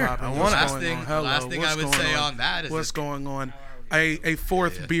 While I'm What's here, poppin'? I What's want going to. on? Hello, last thing what's I would going say on that is what's this- going on? A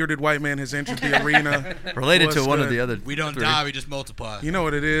fourth bearded white man has entered the arena. Related to What's one of good? the other. we don't three. die, we just multiply. You know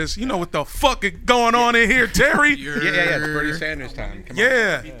what it is. You know what the fuck is going on in here, Terry. Yeah. It's Bernie Sanders time. Come on.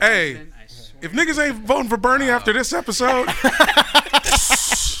 Yeah. Hey, if niggas ain't voting for Bernie after this episode,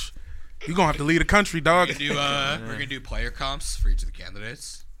 you gonna have to lead the country, dog. we're gonna do player comps for each of the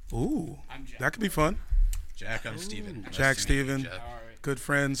candidates. Ooh, that could be fun. Jack, I'm Steven. Nice Jack, to meet you, Steven. Jack. Good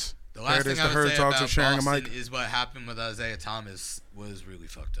friends. The last There it thing is. The I would Herd say Dogs about are sharing a Boston mic. is what happened with Isaiah Thomas was really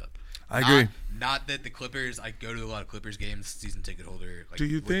fucked up. I agree. Not that the Clippers. I go to a lot of Clippers games, season ticket holder. Like, Do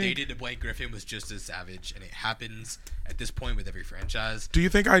you what they think- did to Blake Griffin was just as savage, and it happens at this point with every franchise. Do you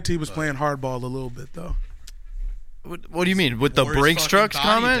think IT was playing hardball a little bit though? What do you mean with the Wore his Brinks fucking trucks body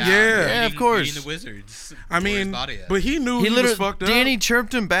comment? down, Yeah, of course. beating the Wizards. I Wore his mean, body out. but he knew He he was literally, fucked up. Danny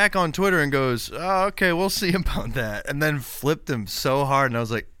chirped him back on Twitter and goes, "Oh, okay, we'll see about that," and then flipped him so hard, and I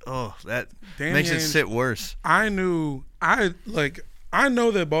was like, "Oh, that Danny makes it Ainge- sit worse." I know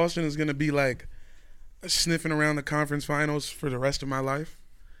that Boston is gonna be like sniffing around the conference finals for the rest of my life.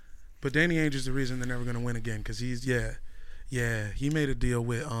 But Danny Ainge is the reason they're never gonna win again because he made a deal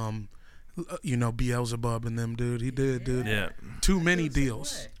with Beelzebub and them, dude. He did, dude. Yeah. Too many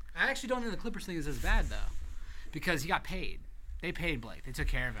deals. I actually don't think the Clippers thing is as bad though, because he got paid. They paid Blake. They took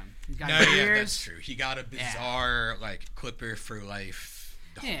care of him. He's got no, yeah, years. that's true. He got a bizarre Clipper for life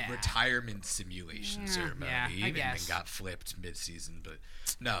retirement simulation ceremony, yeah, I and guess. then got flipped mid-season. But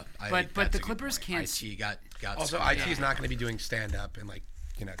no, But that's the a good Clippers point. can't. IT got Also, screwed IT is up. not going to be doing stand up in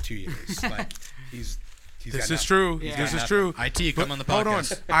 2 years. Like he's This got is nothing. true. Yeah. This is true. IT, come But on the hold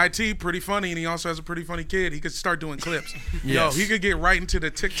podcast. on. IT, pretty funny, and he also has a pretty funny kid. He could start doing clips. Yes. Yo, he could get right into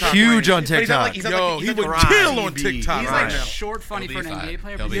the TikTok. Huge lane. on TikTok. Yo, he would Grind. kill on TikTok He's right like now. short funny He'll for be an fine. NBA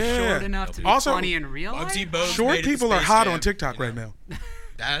player, He'll but be he's fine. short enough to be Also, funny in real life. Bugsy Bogues Short made it to people are Space hot Jam, on TikTok you right know? now.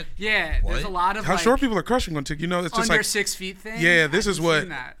 That Yeah, there's a What? lot of How like, short people are crushing on TikTok. You know, it's just under like 6 feet thing. yeah, this I've is what seen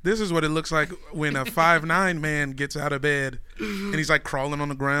that. it looks like when a 5'9" man gets out of bed and he's like crawling on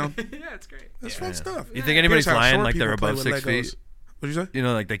the ground. Yeah, it's great. That's fun stuff. You think anybody's Here's how lying short like they're people play above with 6 Legos. feet? What'd you say? You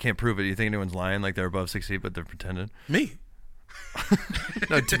know, like they can't prove it. You think anyone's lying like they're above 6 feet, but they're pretending? Me.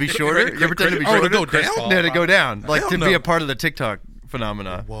 No, to be shorter. You pretend to be Oh, to shorter. go down? Yeah, to go down. Like Hell to be no. a part of the TikTok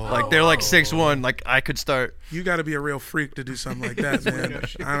phenomena. Like they're like 6'1". Like I could start. You got to be a real freak to do something like that, man.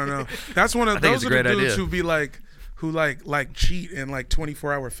 I don't know. That's one of think those it's are a the great dudes idea. who be like cheat in like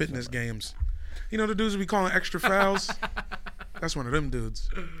 24-hour fitness games. You know the dudes who be calling extra fouls. That's one of them dudes.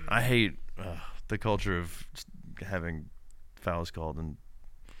 I hate the culture of having fouls called and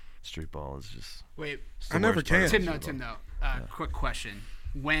Street ball is just. Wait, it's the I never worst part can. about Tim, street though. ball. Quick question.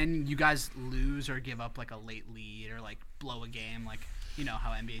 When you guys lose or give up like a late lead or like blow a game, like you know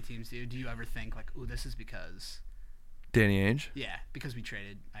how NBA teams do you ever think like, ooh, this is because Danny Ainge. because we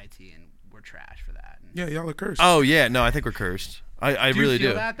traded IT and we're trash for that? And Yeah, y'all are cursed. Oh yeah, no, I think we're cursed. I do you really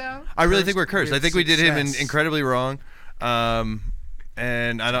feel do. that though? I really Cursed think we're cursed. I with think we did him success. incredibly wrong,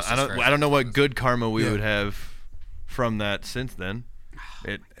 and I don't know what good karma we would have from that since then.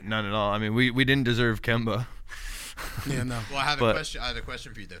 None at all. I mean, we didn't deserve Kemba. Yeah, no. Well, I have But- a question. I have a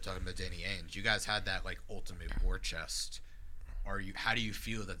question for you though. Talking about Danny Ainge, you guys had that like ultimate war chest. How do you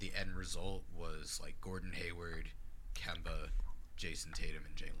feel that the end result was like Gordon Hayward, Kemba, Jason Tatum,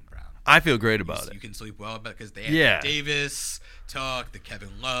 and Jaylen Brown? I feel great about it. You can sleep well about because they had Yeah. Davis talk, the Kevin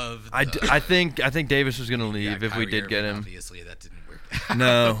Love. I think Davis was gonna yeah, leave if we Kyrie did get Irving, him. Obviously, that didn't work.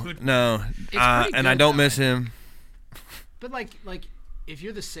 No, pretty and I good, don't though. miss him. But like if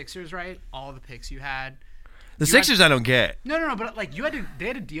you're the Sixers, right? All the picks you had. The You had- Sixers I don't get. No. But like they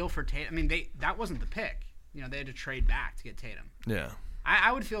had a deal for Tatum. I mean, that wasn't the pick. You know, they had to trade back to get Tatum. Yeah.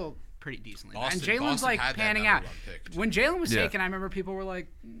 I would feel pretty decently. Boston- and Jalen's Boston like had that panning number out. one pick, too. When Jalen was Yeah. taken, I remember people were like,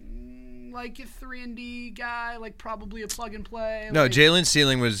 like a 3-and-D guy, like probably a plug and play. No, like, Jalen's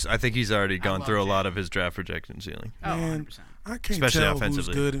ceiling was. I think he's already gone love through a lot Jalen. of his draft projection ceiling. Oh, Man, 100%. I can't Especially tell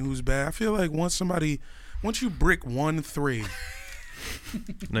offensively. who's good and who's bad. I feel like once you brick 1-3,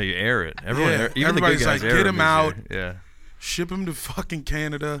 No, you air it. Everyone, Yeah, even the good everybody's guys like, air get him him this out. year. Yeah. ship him to fucking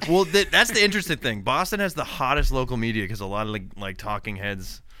Canada. Well, that's the interesting thing. Boston has the hottest local media because a lot of like talking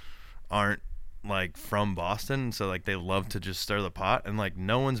heads aren't like from Boston, so like they love to just stir the pot, and like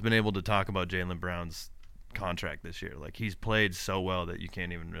no one's been able to talk about Jaylen Brown's contract this year. Like he's played so well that you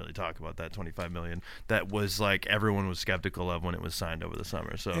can't even really talk about that $25 million that was like everyone was skeptical of when it was signed over the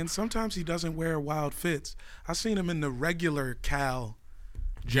summer. So And sometimes he doesn't wear wild fits. I seen him in the regular Cal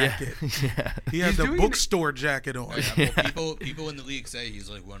jacket. yeah. He had He's the doing bookstore jacket on. People in the league say he's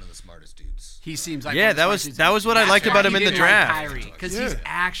like one of the smartest dudes. He seems like Yeah, one of the that was- smartest that dudes. was what I That's liked why about him he in the didn't like draft. Kyrie, because Yeah. he's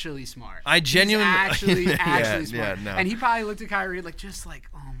actually smart. I genuinely- He's actually smart. Yeah, no. And he probably looked at Kyrie like, just like,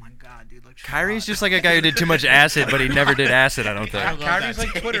 oh my god, dude, like. shut Kyrie's up. just like a guy who did too much acid, but he never did acid, I don't think. I love Kyrie's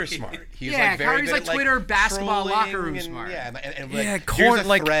that. like Twitter smart. He's Yeah, like very Kyrie's good like Twitter at, basketball trolling locker room and, smart. Yeah, and Yeah, like, corn- here's a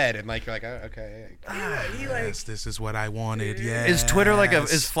like- thread, and like you're like, oh, okay. Yes, this is what I wanted. Yeah. Is Twitter like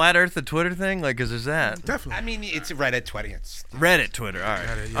is Flat Earth a Twitter thing? Like, 'cause there's that. Definitely. I mean, it's Reddit 20. It's Reddit, Twitter. All right,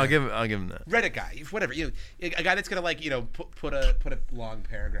 Reddit, yeah. I'll give him that. Reddit guy, whatever. You know, a guy that's gonna like, you know, put a long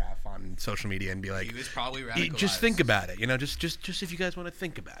paragraph on social media and be like, He was probably radicalized. just think about it. You know, just if you guys want to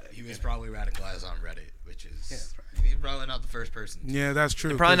think about it. He was probably radicalized on Reddit, which is he's probably not the first person. Yeah, that's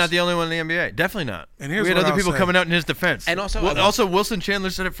true. Probably not 'cause- the only one in the NBA. Definitely not. And here's we had what other I'll people say. coming out in his defense. And also- also Wilson Chandler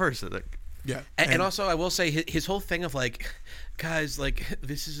said it first. Like, Yeah. And also, I will say his whole thing of like, guys, like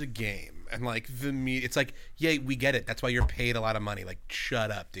this is a game, and like the media, it's like, yeah, we get it. That's why you're paid a lot of money. Like, shut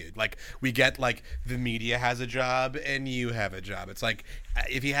up, dude. Like, we get like the media has a job and you have a job. It's like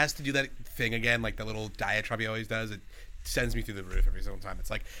if he has to do that thing again, like the little diatribe he always does, it sends me through the roof every single time. It's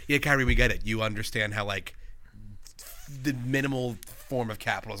like, yeah, Kyrie, we get it. You understand how like the minimal form of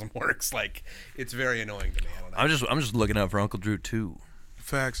capitalism works. Like, it's very annoying to me. I don't know. I'm just looking out for Uncle Drew too.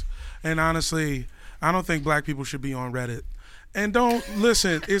 Facts. And honestly, I don't think black people should be on Reddit. And don't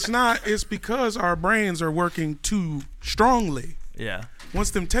listen, it's because our brains are working too strongly. Yeah.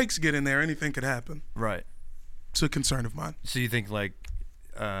 Once them takes get in there, anything could happen. Right. It's a concern of mine. So you think like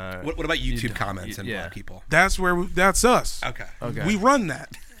What about YouTube comments and yeah. black people? That's that's us. Okay. Okay. We run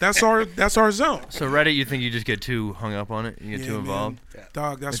that. That's our zone. So Reddit, you think you just get too hung up on it? You get Yeah, too involved? man.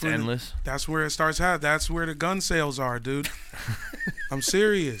 Dog, that's It's where endless? That's where it starts. That's where the gun sales are, dude. I'm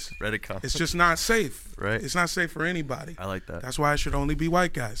serious. Reddit comments. It's just not safe. Right. It's not safe for anybody. I like that. That's why it should only be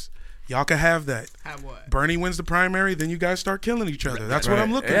white guys. Y'all can have that. Have what? Bernie wins the primary, then you guys start killing each other. That's what Right.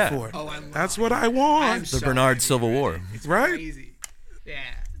 I'm looking Yeah. for. Oh, I love That's what I I'm want. so Bernard happy Civil Reddit. War. It's Right? crazy. Yeah.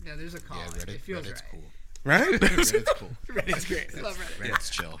 No, there's a call. Yeah, Reddit, It feels Reddit's right. cool. Right? Reddit's cool. Reddit's great. I love Reddit. Reddit's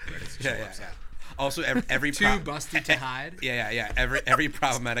chill. Reddit's chill. Yeah. Also, every Too pro- busted to hide. Yeah. Every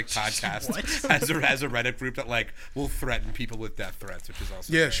problematic podcast has a Reddit group that like will threaten people with death threats, which is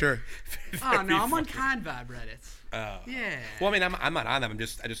also Yeah, very- sure. Oh no, I'm on Kind Vibe Reddits. Oh. Yeah. Well, I mean, I'm not on them.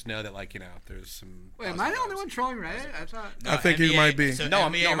 I just know that like, you know, there's some. Wait, am I the only one trolling Reddit? I thought. I think you might be. So No,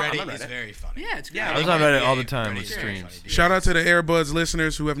 I'm NBA on Reddit Reddit. is very funny. Yeah, it's great. Yeah, I was on Reddit all the NBA time Reddit with is very streams. funny. Shout out to the Airbuds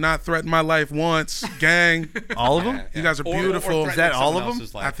listeners who have not threatened my life once. Gang. All of them? You guys are beautiful. Or Is that all of someone them?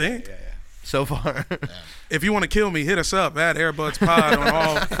 else's life. I think. Yeah. so far. If you want to kill me, hit us up at Airbuds Pod on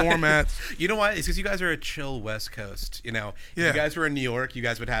all formats. You know what? It's because you guys are a chill West Coast. You know, if Yeah. you guys were in New York, you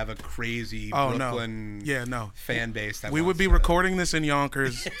guys would have a crazy Brooklyn no. Yeah, no. fan base. That We would wants be to- recording this in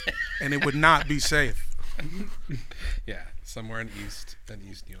Yonkers, and it would not be safe. Yeah, somewhere in East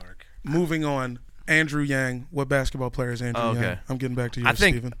New York. Moving on, Andrew Yang. What basketball player is Andrew Oh, Yang? okay. I'm getting back to you, I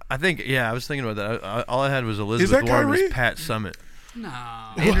think Steven. yeah, I was thinking about that. All I had was Elizabeth that Warren Kyrie? was Pat Summitt. No.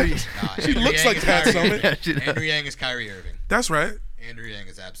 She looks like Pat Summitt. Yeah, she does. Andrew Yang is Kyrie Irving. That's right. Andrew Yang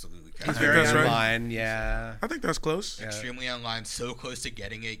is absolutely He's Kyrie very That's right. online. Yeah. I think that's close. Extremely online, so close to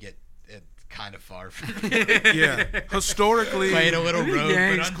getting it, yet it kind of far from it. Yeah. Historically, Playing a little rogue,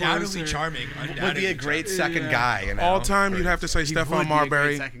 Yang's but undoubtedly closer. charming. Would be Undoubtedly a great charming. second guy. You know, all time, you'd have to say He Stephon would be a great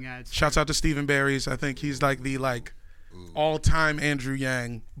Marbury. second guy. It's Shouts out to Stephen Barry's. I think he's like the all-time Andrew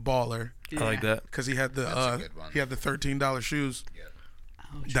Yang baller I like that. because he had the That's a good one. he had the $13 shoes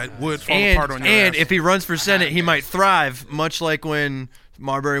Oh, that would fall apart on your And ass. if he runs for Senate, he might thrive, much like when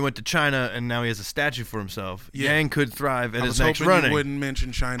Marbury went to China and now he has a statue for himself. Yeah. Yang could thrive at I his was next hoping running. you wouldn't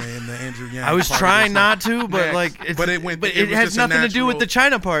mention China in the Andrew Yang. I was part of trying this. not to, but Yeah. like, it's, But it went- But it it was has just a nothing to do with natural- the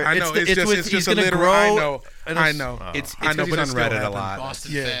China part. I know. It's with just he's a gonna literal. grow. I know. and I know. It's I know, because but he's it on still Reddit a happened. lot.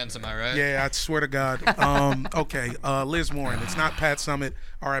 Boston Yeah. fans, am I right? Yeah, I swear to God. Okay, Liz Warren. It's not Pat Summitt.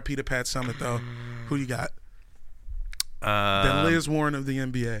 R.I.P. to Pat Summitt, though. Who you got? The Liz Warren of the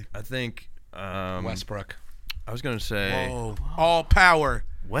NBA. I think Westbrook. I was gonna say Whoa. All power,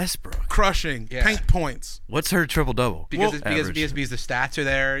 Westbrook. crushing, Yeah. paint points. What's her triple double? Because, Average. because the stats are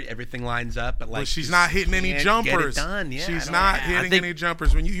there, everything lines up, but like But she's just not hitting any can't jumpers. Get it done. Yeah, she's I not don't- hitting think- any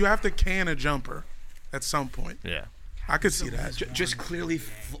jumpers. When you have to can a jumper at some point. Yeah. I could see that. Just clearly,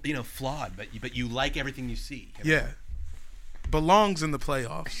 flawed, but you like everything you see. you know? Yeah. Belongs in the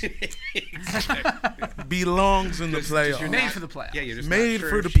playoffs. Belongs in the playoffs. you're made for the playoffs. Yeah, you're just Made not sure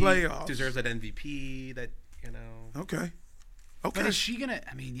for if the she playoffs. Deserves that MVP. That you know. Okay. But Okay. is she gonna?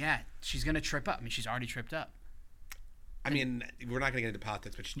 I mean, yeah, she's gonna trip up. I mean, she's already tripped up. I mean, we're not gonna get into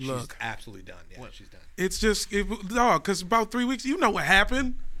politics, but she's Look. absolutely done. Yeah, she's done. It's just, because about 3 weeks, you know what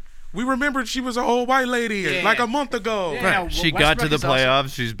happened. We remembered she was an old white lady Yeah. like a month ago. Yeah. Yeah. Now, She got to Westbrook the is also-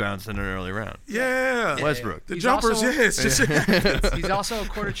 playoffs. She's bouncing in an early round. Westbrook. The He's jumpers, also- yeah. It's just, He's also a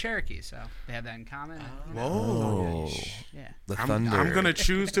quarter Cherokee, so they have that in common. whoa. Yeah. The I'm Thunder. going to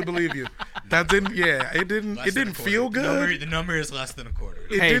choose to believe you. That didn't, yeah, it didn't, Less it than a didn't quarter. The feel good. The number is less than a quarter.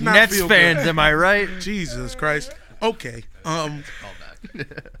 It Hey, did not Nets feel fans, good. am I right? Jesus Christ. Okay. Call back.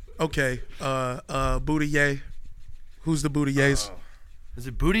 Okay. Buttigieg. Who's the Buttigieg? Is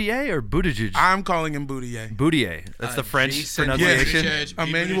it Buttigieg or Buttigieg? I'm calling him Buttigieg. Buttigieg. That's the French Jason- pronunciation. Yes.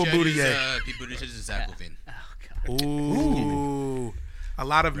 Emmanuel Buttigieg. Pete Buttigieg is Zach Levine. Ooh. A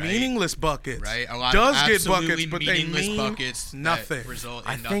lot of meaningless buckets. Right? A lot Does of get absolutely buckets, but they meaningless mean buckets nothing. that result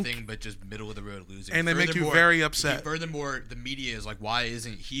I in think- nothing but just middle of the road losing. And they make you Furthermore, very upset. Furthermore, the media is like, why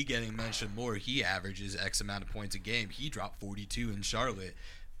isn't he getting mentioned more? He averages X amount of points a game. He dropped 42 in Charlotte,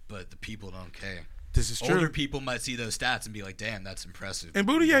 but the people don't care. This is true. Older people might see those stats and be like, damn, that's impressive. And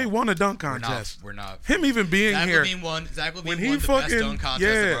Buttigieg won a dunk We're not. contest. We're not. Him even being Zach here. Levine won. Zach Levine When he won the fucking- best dunk contest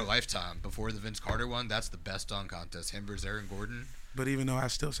yeah. of our lifetime. Before the Vince Carter one, that's the best dunk contest. Him versus Aaron Gordon. But even though I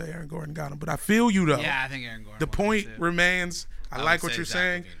still say Aaron Gordon got him, but I feel you though. Yeah, I think Aaron Gordon. The won point too. remains. I would like what say you're Zach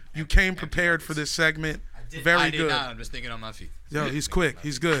saying. Levine. You Empty came prepared for pockets. this segment. I Very did good. not. I'm just thinking on my feet. Yo, he's quick.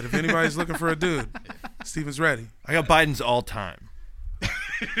 He's good. If anybody's looking for a dude, Steven's ready. I got Biden's all time.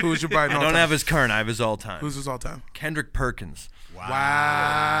 Who's your Biden? I don't have his current. I have his all time. Who's his all time? Kendrick Perkins.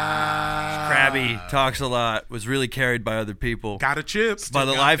 Wow. Crabby, talks a lot, was really carried by other people. Got a chip. by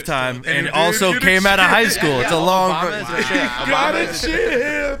the lifetime, And and he also did get a came out of chip. high school. It's a long. Got a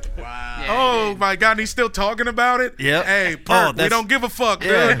chip. Yeah, Oh my God, and he's still talking about it. Yep. Hey, Oh, Perk, we that's- don't give a fuck, dude.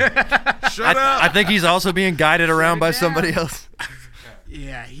 Yeah. Shut up. I think he's also being guided around by down. somebody else.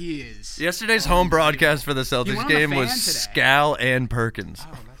 Yeah, he is. Yesterday's home broadcast for the He Celtics won on the game was fan today. Scal and Perkins.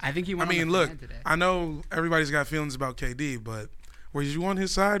 I think he I won. mean, on the look, fan today. I know everybody's got feelings about KD, but were you on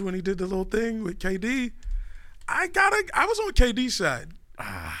his side when he did the little thing with KD? I was on KD's side.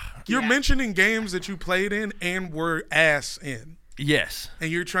 You're Yeah. mentioning games that you played in and were ass in, Yes. and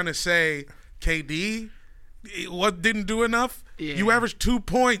you're trying to say KD what didn't do enough? Yeah. You averaged 2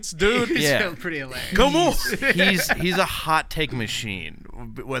 points, dude. He's Yeah. still pretty hilarious. Come on. He's a hot take machine.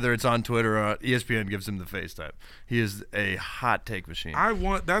 Whether it's on Twitter or ESPN gives him the FaceTime. He is a hot take machine.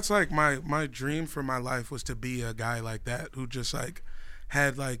 That's like my dream for my life was to be a guy like that who just like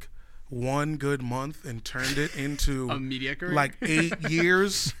had like one good month and turned it into A media career? like 8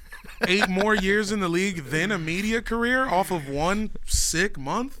 years, 8 more years in the league, then a media career off of one sick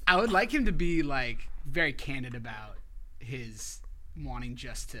month. I would like him to be like very candid about his wanting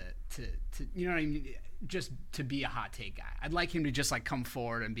just to you know what I mean, just to be a hot take guy. I'd like him to just like come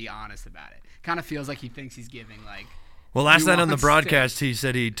forward and be honest about it. Kind of feels like he thinks he's giving like. Well, last night on the nuanced broadcast, he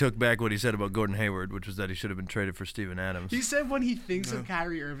said he took back what he said about Gordon Hayward, which was that he should have been traded for Steven Adams. He said when he thinks of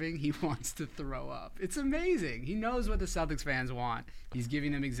Kyrie Irving, he wants to throw up. It's amazing. He knows what the Celtics fans want. He's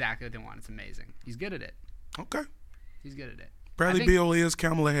giving them exactly what they want. It's amazing. He's good at it. Okay. He's good at it. Bradley Beal is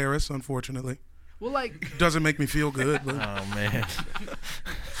Kamala Harris, unfortunately. Well, like, Doesn't make me feel good. But Oh, man.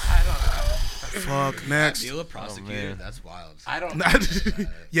 fuck, next. Beal a prosecutor? That's wild. I don't.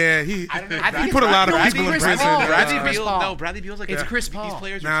 Yeah, he I think he put a lot of it's people in Chris prison. Paul. Bradley Chris Beal. Paul. No, Bradley Beal's like It's Chris Paul. These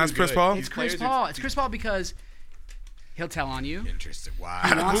players Nah, are it's too Chris good. Paul. These It's Chris players are Paul. It's Chris Paul because he'll tell on you. Interesting. He Wow.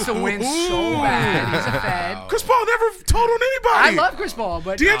 wants to win so bad. He's a Fed. Chris Paul never told on I anybody. love Chris Paul,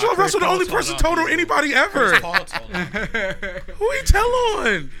 but D'Angelo Chris Russell, the Paul only told person on told on people. anybody ever. Chris Paul told on. Who he tell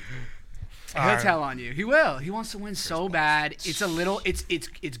on? he'll tell on you. He will. He wants to win so bad. It's a little. It's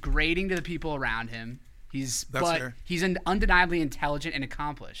grating to the people around him. He's fair. he's undeniably intelligent and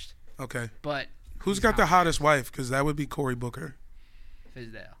accomplished. Okay. But Who's got the hottest wife? Because that would be Cory Booker.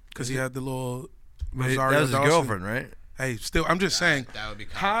 Fizdale. Because he had the little That Rosario was his Dawson. girlfriend, right? Hey, still, I'm just saying, That would be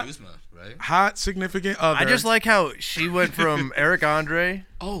Hot- Kyle Kuzma, right? hot significant other. I just like how she went from Eric Andre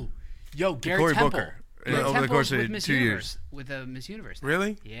Oh, yo, Gary Cory Temple. Booker Gary over the Temple's course of with Miss 2 Universe, with a Miss Universe. now.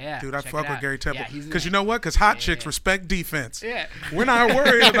 Really? Yeah. Dude, I check fuck it with out. Gary Temple. Yeah, he's in Because it. you know what? Because hot chicks respect defense. Yeah. We're not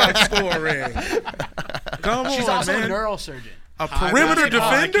worried about scoring. Come She's on, also man. a neurosurgeon. A perimeter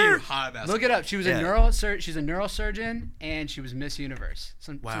defender? Look it up. She was Yeah. She's a neurosurgeon, and she was Miss Universe.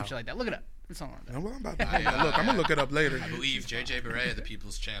 Some shit like that. Look it up. It's all on there. Well, I'm gonna look it up later. I believe JJ Barea, the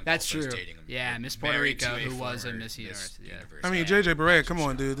People's Champ, That's also is true. dating him. Yeah, Miss Puerto Married Rico, to who was a former Miss Universe. Yeah. I mean, JJ Barea, come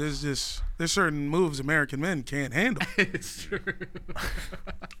on, dude. There's certain moves American men can't handle. It's true.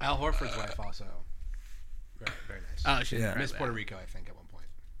 Al Horford's wife also. Very, very nice. Oh, she's Yeah. Miss Puerto Rico, I think, at one point.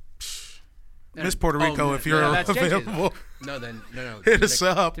 Miss Puerto Rico, if you're that's JJ's available, No, no. hit us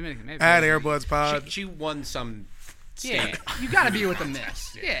up Dominican, maybe. at Airbuds Pod. She won some. Yeah, you gotta be with a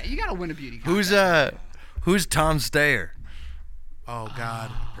Miss. Yeah, you gotta win a beauty contest. Who's Tom Stayer? Oh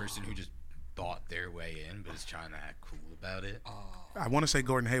God, person who just bought their way in, but is trying to act cool about it. I want to say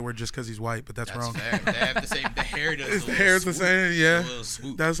Gordon Hayward just because he's white, but that's wrong. Fair. They have the same. The hair does. The hair's the same, yeah. A little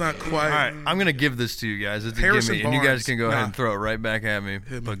swoop. That's not quite. All right, I'm gonna give this to you guys. It's a Harrison gimme, and you guys Barnes. can go ahead Nah. and throw it right back at me.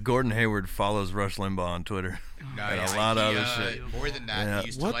 me. But Gordon Hayward follows Rush Limbaugh on Twitter. No, and yeah, a lot of he, other shit. More than that, Yeah. he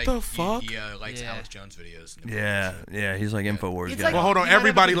used What to like, the fuck? He likes Yeah. Alex Jones videos. Yeah, he's like Infowars It's guy. like- Well, hold on. He might have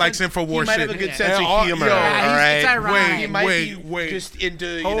Everybody a good likes sense- Infowars He might shit. have a good Yeah. sense Yeah, of humor. Yeah, all it's right. ironic. He might be wait. just into,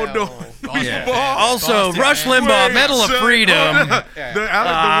 you Hold know. on. Yeah. Also, Boston, Rush man. Limbaugh, Wait, Medal of so- Freedom. hold on. The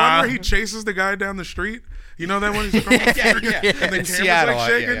one where he chases the guy down the street. You know that one? He's going and the camera's Seattle, like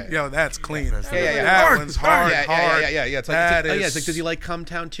yeah, shaking. yeah. Yo, that's clean. Yeah. That one's hard. Yeah. It's like, That it's is- like, does he like Come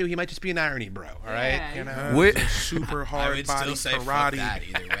Town too? He might just be an irony bro. All right. Yeah. You know? That Wait. is a super I hard would body still say fuck karate. that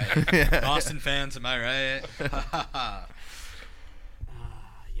either way. Boston fans, am I right?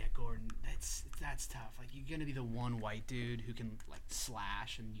 Yeah, Gordon. That's tough. Like, you're gonna be the one white dude who can like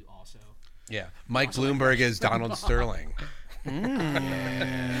slash, and you also. Yeah. Mike Bloomberg is Donald Sterling.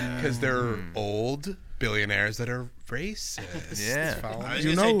 Because they're old billionaires that are racist. Yeah. Follow I me? was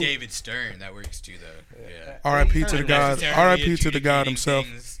You gonna say know- David Stern. That works too, though. Yeah. R.I.P. to the God. Necessarily R.I.P. to the God adjudicating himself.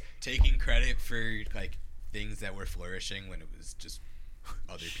 things, taking credit for like things that were flourishing when it was just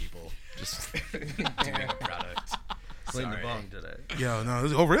other people just doing a product. Sorry. today. Yo, no.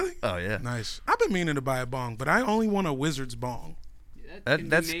 Oh, really? Oh yeah, Nice. I've been meaning to buy a bong, but I only want a Wizard's bong.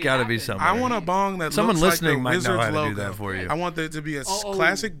 that's got to be something. I want a bong that Someone looks listening like the might know Wizards how to do logo. that for you. I want there to be a Oh.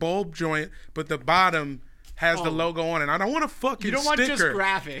 classic bulb joint, but the bottom has the logo on it. I don't want a fucking You don't want just sticker.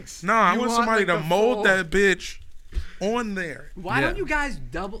 graphics. No, I You want somebody like, to the mold full- that bitch on there. Why Yeah. don't you guys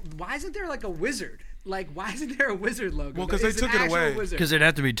double? Why isn't there like a wizard? Like, why isn't there a wizard logo? Well, 'cause they It's an took it actual away. wizard. Because there'd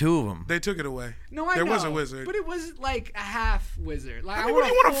have to be two of them. They took it away. No, I there know. was a wizard. But it was like a half wizard. Like, I mean, what do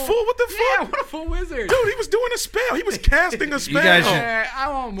you want a full? What the Yeah, I fuck? want a full wizard. Dude, he was doing a spell. He was casting a spell. guys should- Yeah, I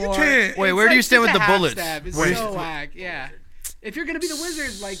want more. can't- Wait, It's where do like you stand just with a the half bullets? Stab. It's Wait. so whack. Yeah. If you're gonna be the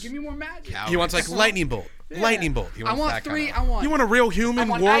wizard, like, give me more magic. Cowards. He wants like lightning bolt. Lightning bolt. He I wants want that three. Kind I want. You want a real I human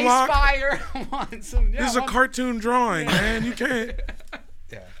want warlock? Ice Fire. I want some. Yeah, This is I a want- cartoon drawing, man. You can't.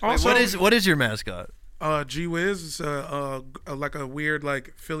 Yeah. Also, what is your mascot? G Wiz is like a weird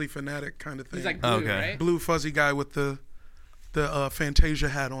like Philly fanatic kind of thing. He's like blue, Okay. right? blue fuzzy guy with the Fantasia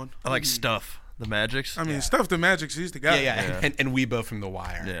hat on. I like Stuff, The Magics. I mean, Stuff the Magics. He's the guy. Yeah. And Weebo from The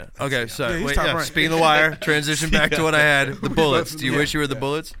Wire. Yeah. Okay. So Yeah, he's top ranked. speaking of The Wire, transition back to what I had. The Bullets. Do you wish you were the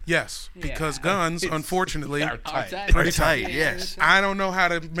Bullets? Yes, because guns, unfortunately, Are tight. Pretty tight. Yes. I don't know how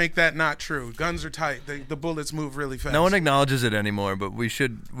to make that not true. Guns are tight. The bullets move really fast. No one acknowledges it anymore, but we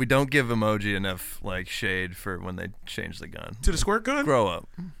don't give emoji enough like shade for when they change the gun. to the squirt gun. Grow up.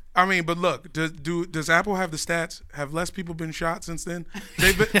 I mean, but look, does Apple have the stats? Have less people been shot since then?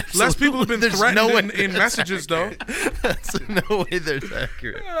 Less people have been There's threatened no way in messages, though. That's no way that's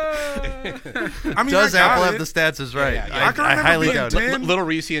accurate. I mean, Does I got Apple it. have the stats? Is right. Yeah. I can I remember highly being doubt 10. it. Little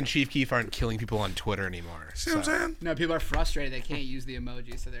Reese and Chief Keef aren't killing people on Twitter anymore. See what I'm saying? No, people are frustrated. They can't use the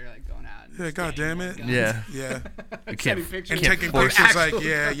emoji, so they're like going out. And Yeah, God damn scanning it. guns. Yeah. Yeah. You Sending can't. pictures. And Can't taking force pictures actual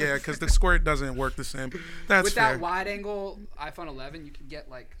like, yeah, because the squirt doesn't work the same. That's With fair. that wide angle iPhone 11, you can get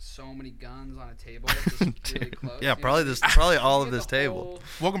like so many guns on a table just really close. Yeah, you probably know? probably all You of get this the table. whole-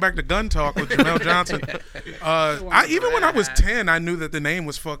 Welcome back to Gun Talk with Jamel Johnson. Even when I was 10, I knew that the name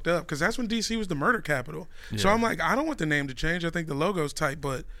was fucked up because that's when DC was the murder capital. So I'm like, I don't want the name to change. I think the logo's tight,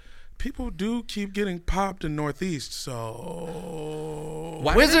 but people do keep getting popped in Northeast. So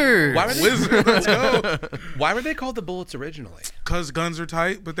Wizards. Wizard, let's go. Why were they called the Bullets originally? Because guns are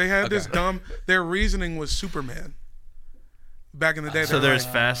tight, but they had this dumb. Their reasoning was Superman. Back in the day, So they they're were as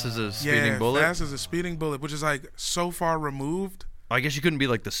fast as a speeding yeah, bullet. fast as a speeding bullet, which is like so far removed. I guess you couldn't be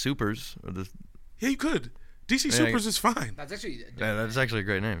like the Supers or the. Yeah, you could. DC Supers is fine. That's actually. Yeah, that's actually a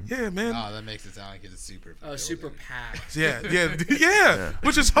great name. Yeah, man. Oh, that makes it sound like it's super. Oh, super packed. Yeah,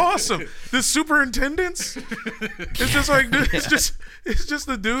 which is awesome. The superintendents, it's just like it's just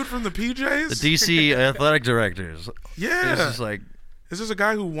the dude from the PJs. The DC athletic directors. Yeah, It's just like is this a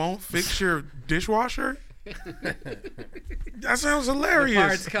guy who won't fix your dishwasher? That sounds The hilarious.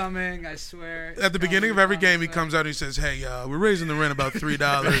 part's coming, I swear. At the beginning of every game, he comes out and he says, "Hey, we're raising the rent about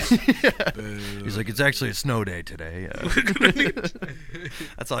 $3." he's like, it's actually a snow day today.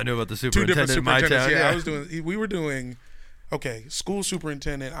 That's all I know about the Two different superintendent in my superintendents. town. Yeah, I was doing. We were doing. Okay, school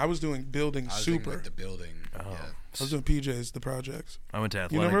superintendent. I was doing building I was thinking, super. like, the building. Oh. Yeah. I was doing PJs, the projects. I went to You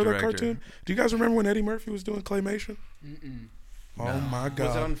athletic remember that director. cartoon? Do you guys remember when Eddie Murphy was doing claymation? Oh my God!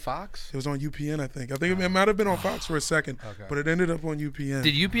 Was it on Fox? It was on UPN, I think. I think it might have been on Fox for a second, but it ended up on UPN.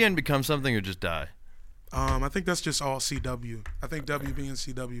 Did UPN become something or just die? I think that's just all CW. I think WB and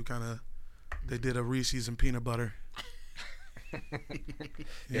CW kind of they did a Reese's and peanut butter. You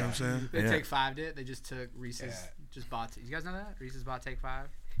know what I'm saying? They Yeah. Take Five did. They just took Reese's. Just bought. You guys know that Reese's bought Take Five,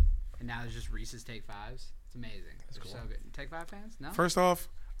 and now there's just Reese's Take Fives. It's amazing. They're so good. Take Five fans? No. First off,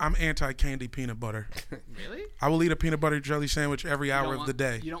 I'm anti-candy peanut butter. Really? I will eat a peanut butter jelly sandwich every You hour don't of want- the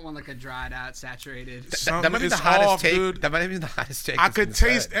day. You don't want like a dried out, saturated. Something That might be the is hottest off, take. dude. That might be the hottest take. I that's could been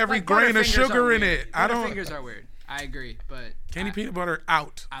taste said. every Like, grain of Butterfingers sugar are in weird. it. I don't. Butterfingers are weird. I agree, but Candy peanut butter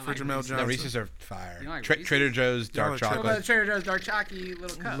out I for like Jamel Reese's. Johnson. No, Reese's are fire. You don't like Reese's? Trader Joe's Y'all dark are tripping. What about the chocolate. Trader Joe's dark chalky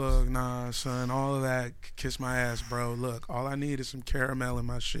little cups? Look, nah, son, all of that, kiss my ass, bro. Look, all I need is some caramel in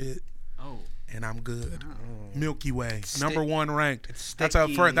my shit, Oh, and I'm good. Milky Way, Stick- #1 ranked. it's That's a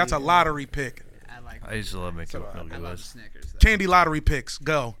sticky. that's a lottery pick. I like. I used to love Milky I love Ways. Snickers. Though. Candy lottery picks,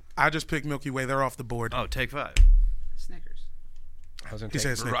 go. I just picked Milky Way. They're off the board. Oh, Take Five. Snickers. I was He gonna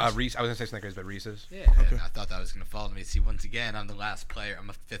said say Snickers. Reese. I was gonna say Snickers, but Reese's. Yeah. And I thought that was going to fall to me. See, once again, I'm the last player. I'm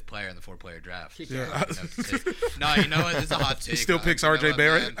a fifth player in the 4-player draft. Kick Yeah. your I don't know what to say. No, you know what? This is a hot take. still picks You know R.J. what,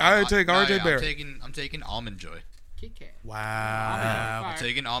 Barrett? man? I take R.J. Barrett. I'm taking Almond Joy. Kit Kat. Wow. I'm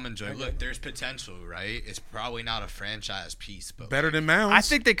taking Almond Joy. Look, there's potential, right? It's probably not a franchise piece, but Better than Mounds. I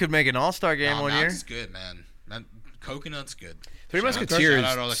think they could make an All-Star game no, one year. Mounds good, man. Coconut's good. Three Shout out- Musketeers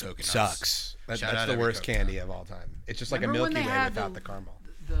shout out all the coconuts. sucks. Shout That's out the every worst coconut. candy of all time. It's just like a Remember when Milky they Way had without the caramel.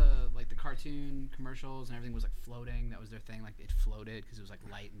 The cartoon commercials and everything was like floating. That was their thing. Like it floated because it was like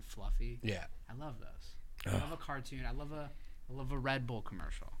light and fluffy. Yeah. I love those. I love a cartoon. I love a Red Bull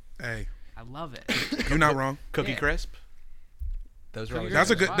commercial. Hey, I love it. you're not wrong. Cookie Yeah. Crisp. Those are always That's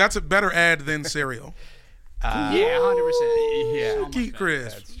a good. Wow. That's a better ad than cereal. Yeah, 100%. Yeah. So much Cookie better.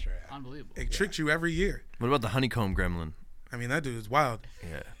 Crisp. That's true. Unbelievable. It tricks you every year. What about the honeycomb gremlin? I mean, that dude is wild.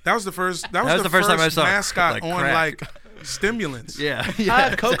 Yeah. That was the first. That was, was the first time I saw, mascot like, on crack. like stimulants. Yeah.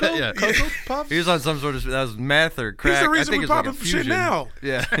 Yeah. Cocoa? Yeah. Cocoa Puffs? He was on some sort of that was meth or crack. He's the reason I think we it's like popping a for shit fusion. now.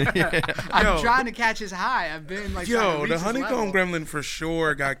 Yeah. I'm Yo. trying to catch his high. I've been like, trying to Yo, reach the his honeycomb level. gremlin for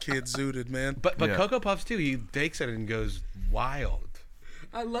sure got kids zooted, man. But Yeah. Cocoa Puffs too. He bakes it and goes wild.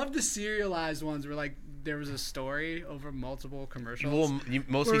 I love the serialized ones where like there was a story over multiple commercials. Well, Where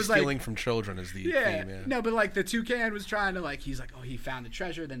mostly it was like- stealing from children is the Yeah. theme. Yeah. No, but like the toucan was trying to like he's like, oh, he found the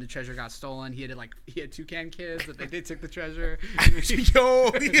treasure, then the treasure got stolen. He had toucan kids, but they took the treasure. Yo,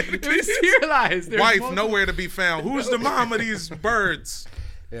 It was serialized. There was wife multiple- nowhere to be found. Who's the mom of these birds?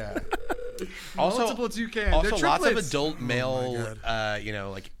 Yeah. Also, Multiple toucans. Also, They're lots of triplets. adult male, God.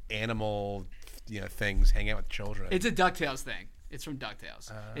 like animal, things hanging out with children. It's a DuckTales thing. It's from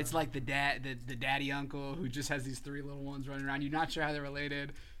DuckTales. It's like the daddy uncle who just has these 3 little ones running around. You're not sure how they're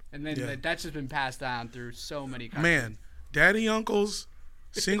related, and then that's just been passed down through so many cartoons. Man, daddy uncles,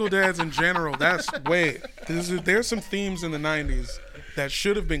 single dads in general. There's some themes in the 90s that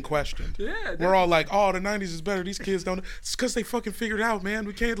should have been questioned. Yeah, We're all like, oh, the 90s is better. These kids don't. It's because they fucking figured it out, man.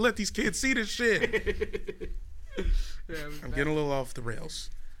 We can't let these kids see this shit. I'm getting a little off the rails.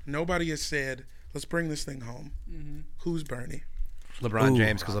 Nobody has said, let's bring this thing home. Who's Bernie? LeBron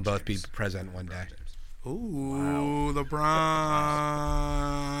James, because they'll both be president one day. Ooh,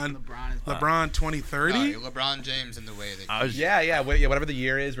 LeBron. LeBron is LeBron 2030? LeBron James in the way that Whatever the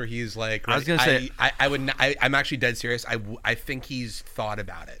year is where he's like. I was gonna say- I'm actually dead serious. I think he's thought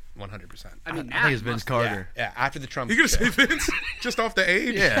about it 100%. I mean, I think it's Vince Carter. Yeah, after the Trump. You gonna say shit. Vince? Just off the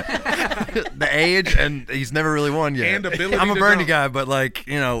age? Yeah, the age, and he's never really won yet. And ability I'm a to Bernie dunk. guy, but like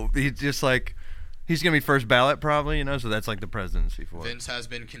he's just like he's gonna be first ballot probably, so that's like the presidency for it. Vince has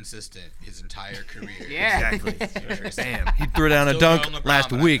been consistent his entire career. Yeah. Damn, he threw down a Still dunk going LeBron, last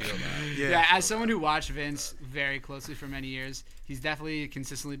but I week. feel bad. Yeah, as someone who watched Vince very closely for many years, he's definitely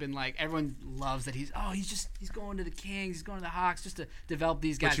consistently been like, everyone loves that he's going to the Kings, he's going to the Hawks just to develop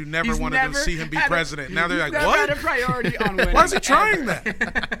these guys. But you never He's wanted to never see him be had a- president. Now they're he's like, never what? had a priority on winning. Why is he trying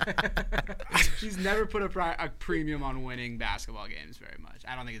that? He's never put a premium on winning basketball games very much.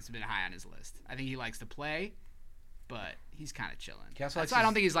 I don't think it's been high on his list. I think he likes to play, but he's kind of chilling. He also That's likes why I don't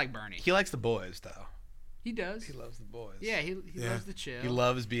his- think he's like Bernie. He likes the boys though. He does. He loves the boys. Yeah, he loves the chill. He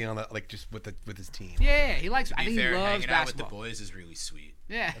loves being on just with his team. Yeah, he likes. I To be think fair, he loves hanging out with the basketball. boys is really sweet.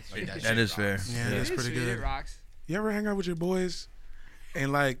 Yeah, Like, That shit is fair. rocks. Yeah, It that's is pretty sweet, good. It rocks. You ever hang out with your boys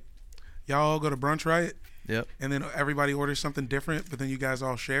and like y'all all go to brunch, right? Yep. And then everybody orders something different, but then you guys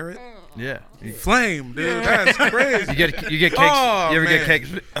all share it? Yeah. Flame, dude. That's crazy. You get cakes. Oh, you ever man. get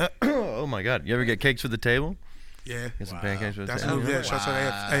cakes? Oh my God! You ever get cakes for the table? Yeah. Get some pancakes for the That's table. move. Yeah, shouts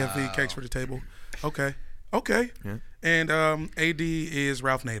out to AFV Cakes for the Table. Okay. Yeah. And AD is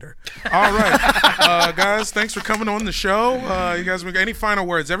Ralph Nader. All right. Guys, thanks for coming on the show. You guys, any final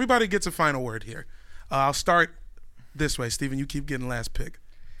words? Everybody gets a final word here. I'll start this way. Steven, you keep getting last pick.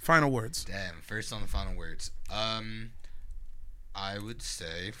 Final words. Damn, first on the final words. I would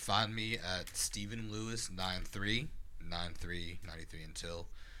say find me at Stephen Lewis 93 until.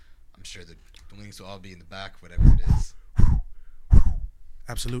 I'm sure the links will all be in the back, whatever it is.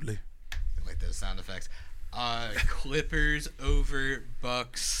 Absolutely. Like those sound effects. Clippers over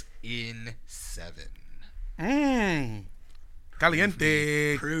Bucks in 7.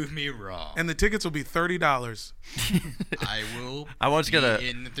 Caliente. Prove me wrong. And the tickets will be $30. I will I once be got a-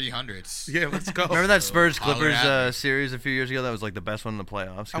 in the 300s. Yeah, let's go. Remember that Spurs holler Clippers at me. series a few years ago? That was like the best one in the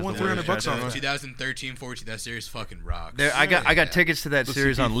playoffs. I 'cause won the Warriors $300 tried to off win. that. 2013-14, that series fucking rocks. I got tickets to that The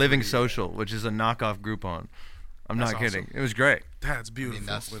series on Living CP3. Social, which is a knockoff Groupon. I'm That's not kidding. awesome. It was great. That's I beautiful. mean,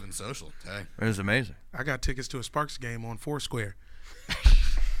 that's living social. Hey. It was amazing. I got tickets to a Sparks game on Foursquare.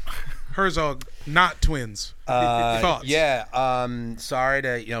 Herzog, not twins. Thoughts? Yeah. Sorry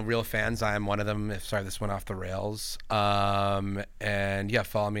to real fans. I'm one of them. Sorry this went off the rails. And yeah,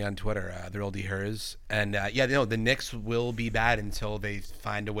 follow me on Twitter. The real D Hers. And the Knicks will be bad until they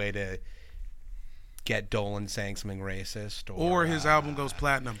find a way to get Dolan saying something racist Or his album goes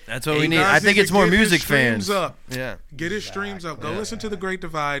platinum. That's what we Hey, need. guys I think need it's to more get his music streams fans. up. Yeah. Get his streams up. Go listen to The Great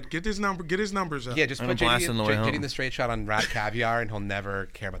Divide. Get his numbers up. Yeah, just I'm put blasting on the way home. JD the straight shot on Rat Caviar, and he'll never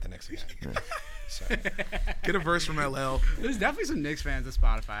care about the Knicks again. So, Get a verse from LL. There's definitely some Knicks fans at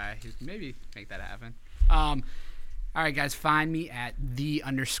Spotify. Maybe make that happen. All right, guys, find me at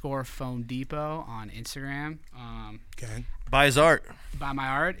 _Phone Depot on Instagram. Okay. Buy his art. Buy my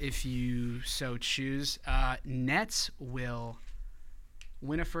art if you so choose. Nets will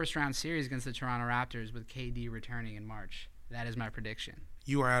win a first-round series against the Toronto Raptors with KD returning in March. That is my prediction.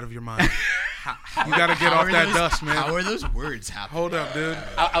 You are out of your mind. You got to get off that dust, man. How are those words happening? Hold up, dude.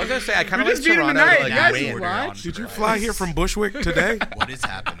 I was gonna say I kind of We're like just beating him Toronto. tonight. To, Guys, win. you watch? Did you fly here from Bushwick today? What is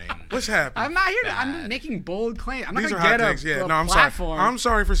happening? What's happening? I'm not here to. I'm making bold claims. I'm not These are gonna hot get takes. Yeah, a no, I'm platform. sorry. I'm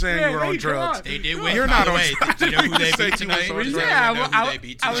sorry for saying Yeah, you were on wait, come drugs. on. They did You're win. You're By not the on way, drugs. do you know who they Say beat you was tonight? on Do you drugs. Yeah, know well, who they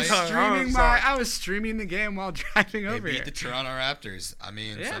beat I was tonight? streaming sorry. I was streaming the game while driving They over beat here. the Toronto Raptors. I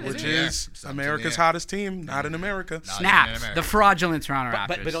mean, Yeah, something's they Which in the air. is Something's in the America's air. hottest team, not in America. Not even in Snaps. America. The fraudulent Toronto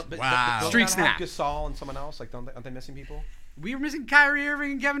Raptors. But Wow. don't Streak they have snap. Gasol and someone else. Like, aren't they missing people? We were missing Kyrie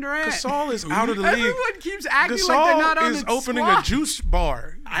Irving and Kevin Durant. Gasol is out of the league. Everyone keeps acting like they're not Gasol on is the opening squad. a juice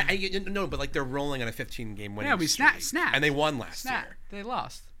bar. No, but like they're rolling on a 15-game winning Yeah, we streak. snapped. And they won last Snap. year. They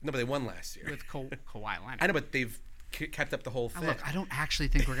lost No, but they won last year. with Kawhi Leonard. I know, but they've kept up the whole thing. Look, I don't actually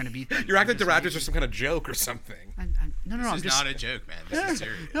think we're going to beat them. You're acting like the Raptors are some kind of joke or something. No, This I'm is just not a joke, man. This is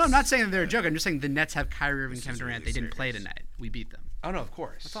serious. No, I'm not saying that they're a joke. I'm just saying the Nets have Kyrie Irving, Kevin Durant. They didn't play tonight. We beat them. Oh no, of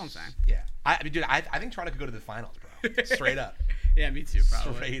course. That's all I'm saying. Yeah, I mean, dude, I think Toronto could go to the finals, bro. Straight up. Yeah, me too,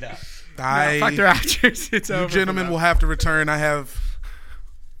 probably. Straight up. Fuck the Raptors. It's You over. gentlemen will have to return.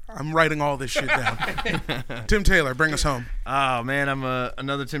 I'm writing all this shit down. Tim Taylor, bring us home. Oh man, I'm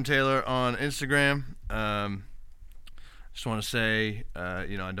another Tim Taylor on Instagram. Just want to say, I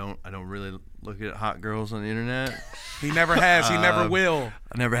don't really look at hot girls on the internet. He never has. He never will.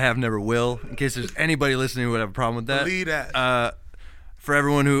 I never have, never will. In case there's anybody listening who would have a problem with that. Believe that. For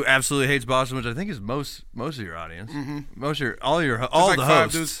everyone who absolutely hates Boston, which I think is most of your audience, all the Like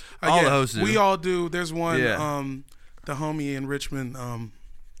five hosts, dudes. all the hosts. We all do. There's one. Yeah. The homie in Richmond.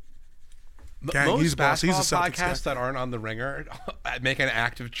 Gang, Most he's a boss. He's a basketball Celtics guy. podcasts that aren't on the Ringer make an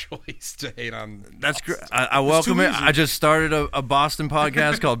active choice to hate on. That's great. I welcome too it. easy. I just started a Boston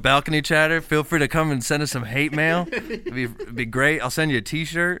podcast called Balcony Chatter. Feel free to come and send us some hate mail. It'd be great. I'll send you a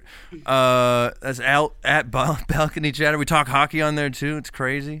T-shirt. That's out at Balcony Chatter. We talk hockey on there too. It's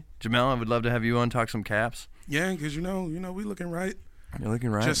crazy. Jamel, I would love to have you on, talk some Caps. Yeah, because we looking right. You're looking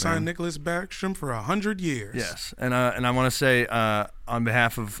right. Just signed man. Nicholas Backstrom for 100 years. Yes, and I want to say on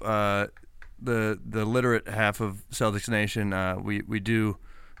behalf of the literate half of Celtics Nation, we do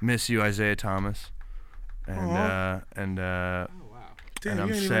miss you, Isaiah Thomas, and Damn, and you I'm ain't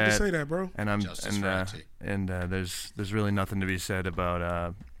even sad. have to say that, bro. And I'm Justice for IT. there's really nothing to be said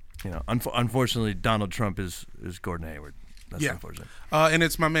about unfortunately Donald Trump is Gordon Hayward. That's Yeah. unfortunate. And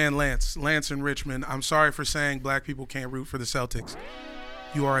it's my man Lance in Richmond. I'm sorry for saying black people can't root for the Celtics.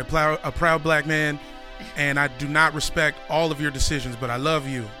 You are a proud black man, and I do not respect all of your decisions, but I love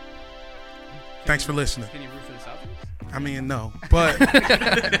you. Thanks for listening. Can you root for the Celtics? I mean, no, but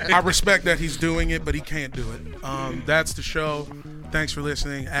I respect that he's doing it, but he can't do it. That's the show. Thanks for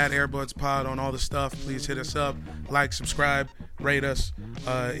listening. At Airbuds Pod on all the stuff. Please hit us up, like, subscribe, rate us.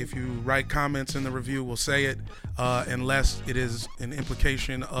 If you write comments in the review, we'll say it, unless it is an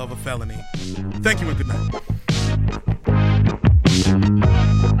implication of a felony. Thank you and good night.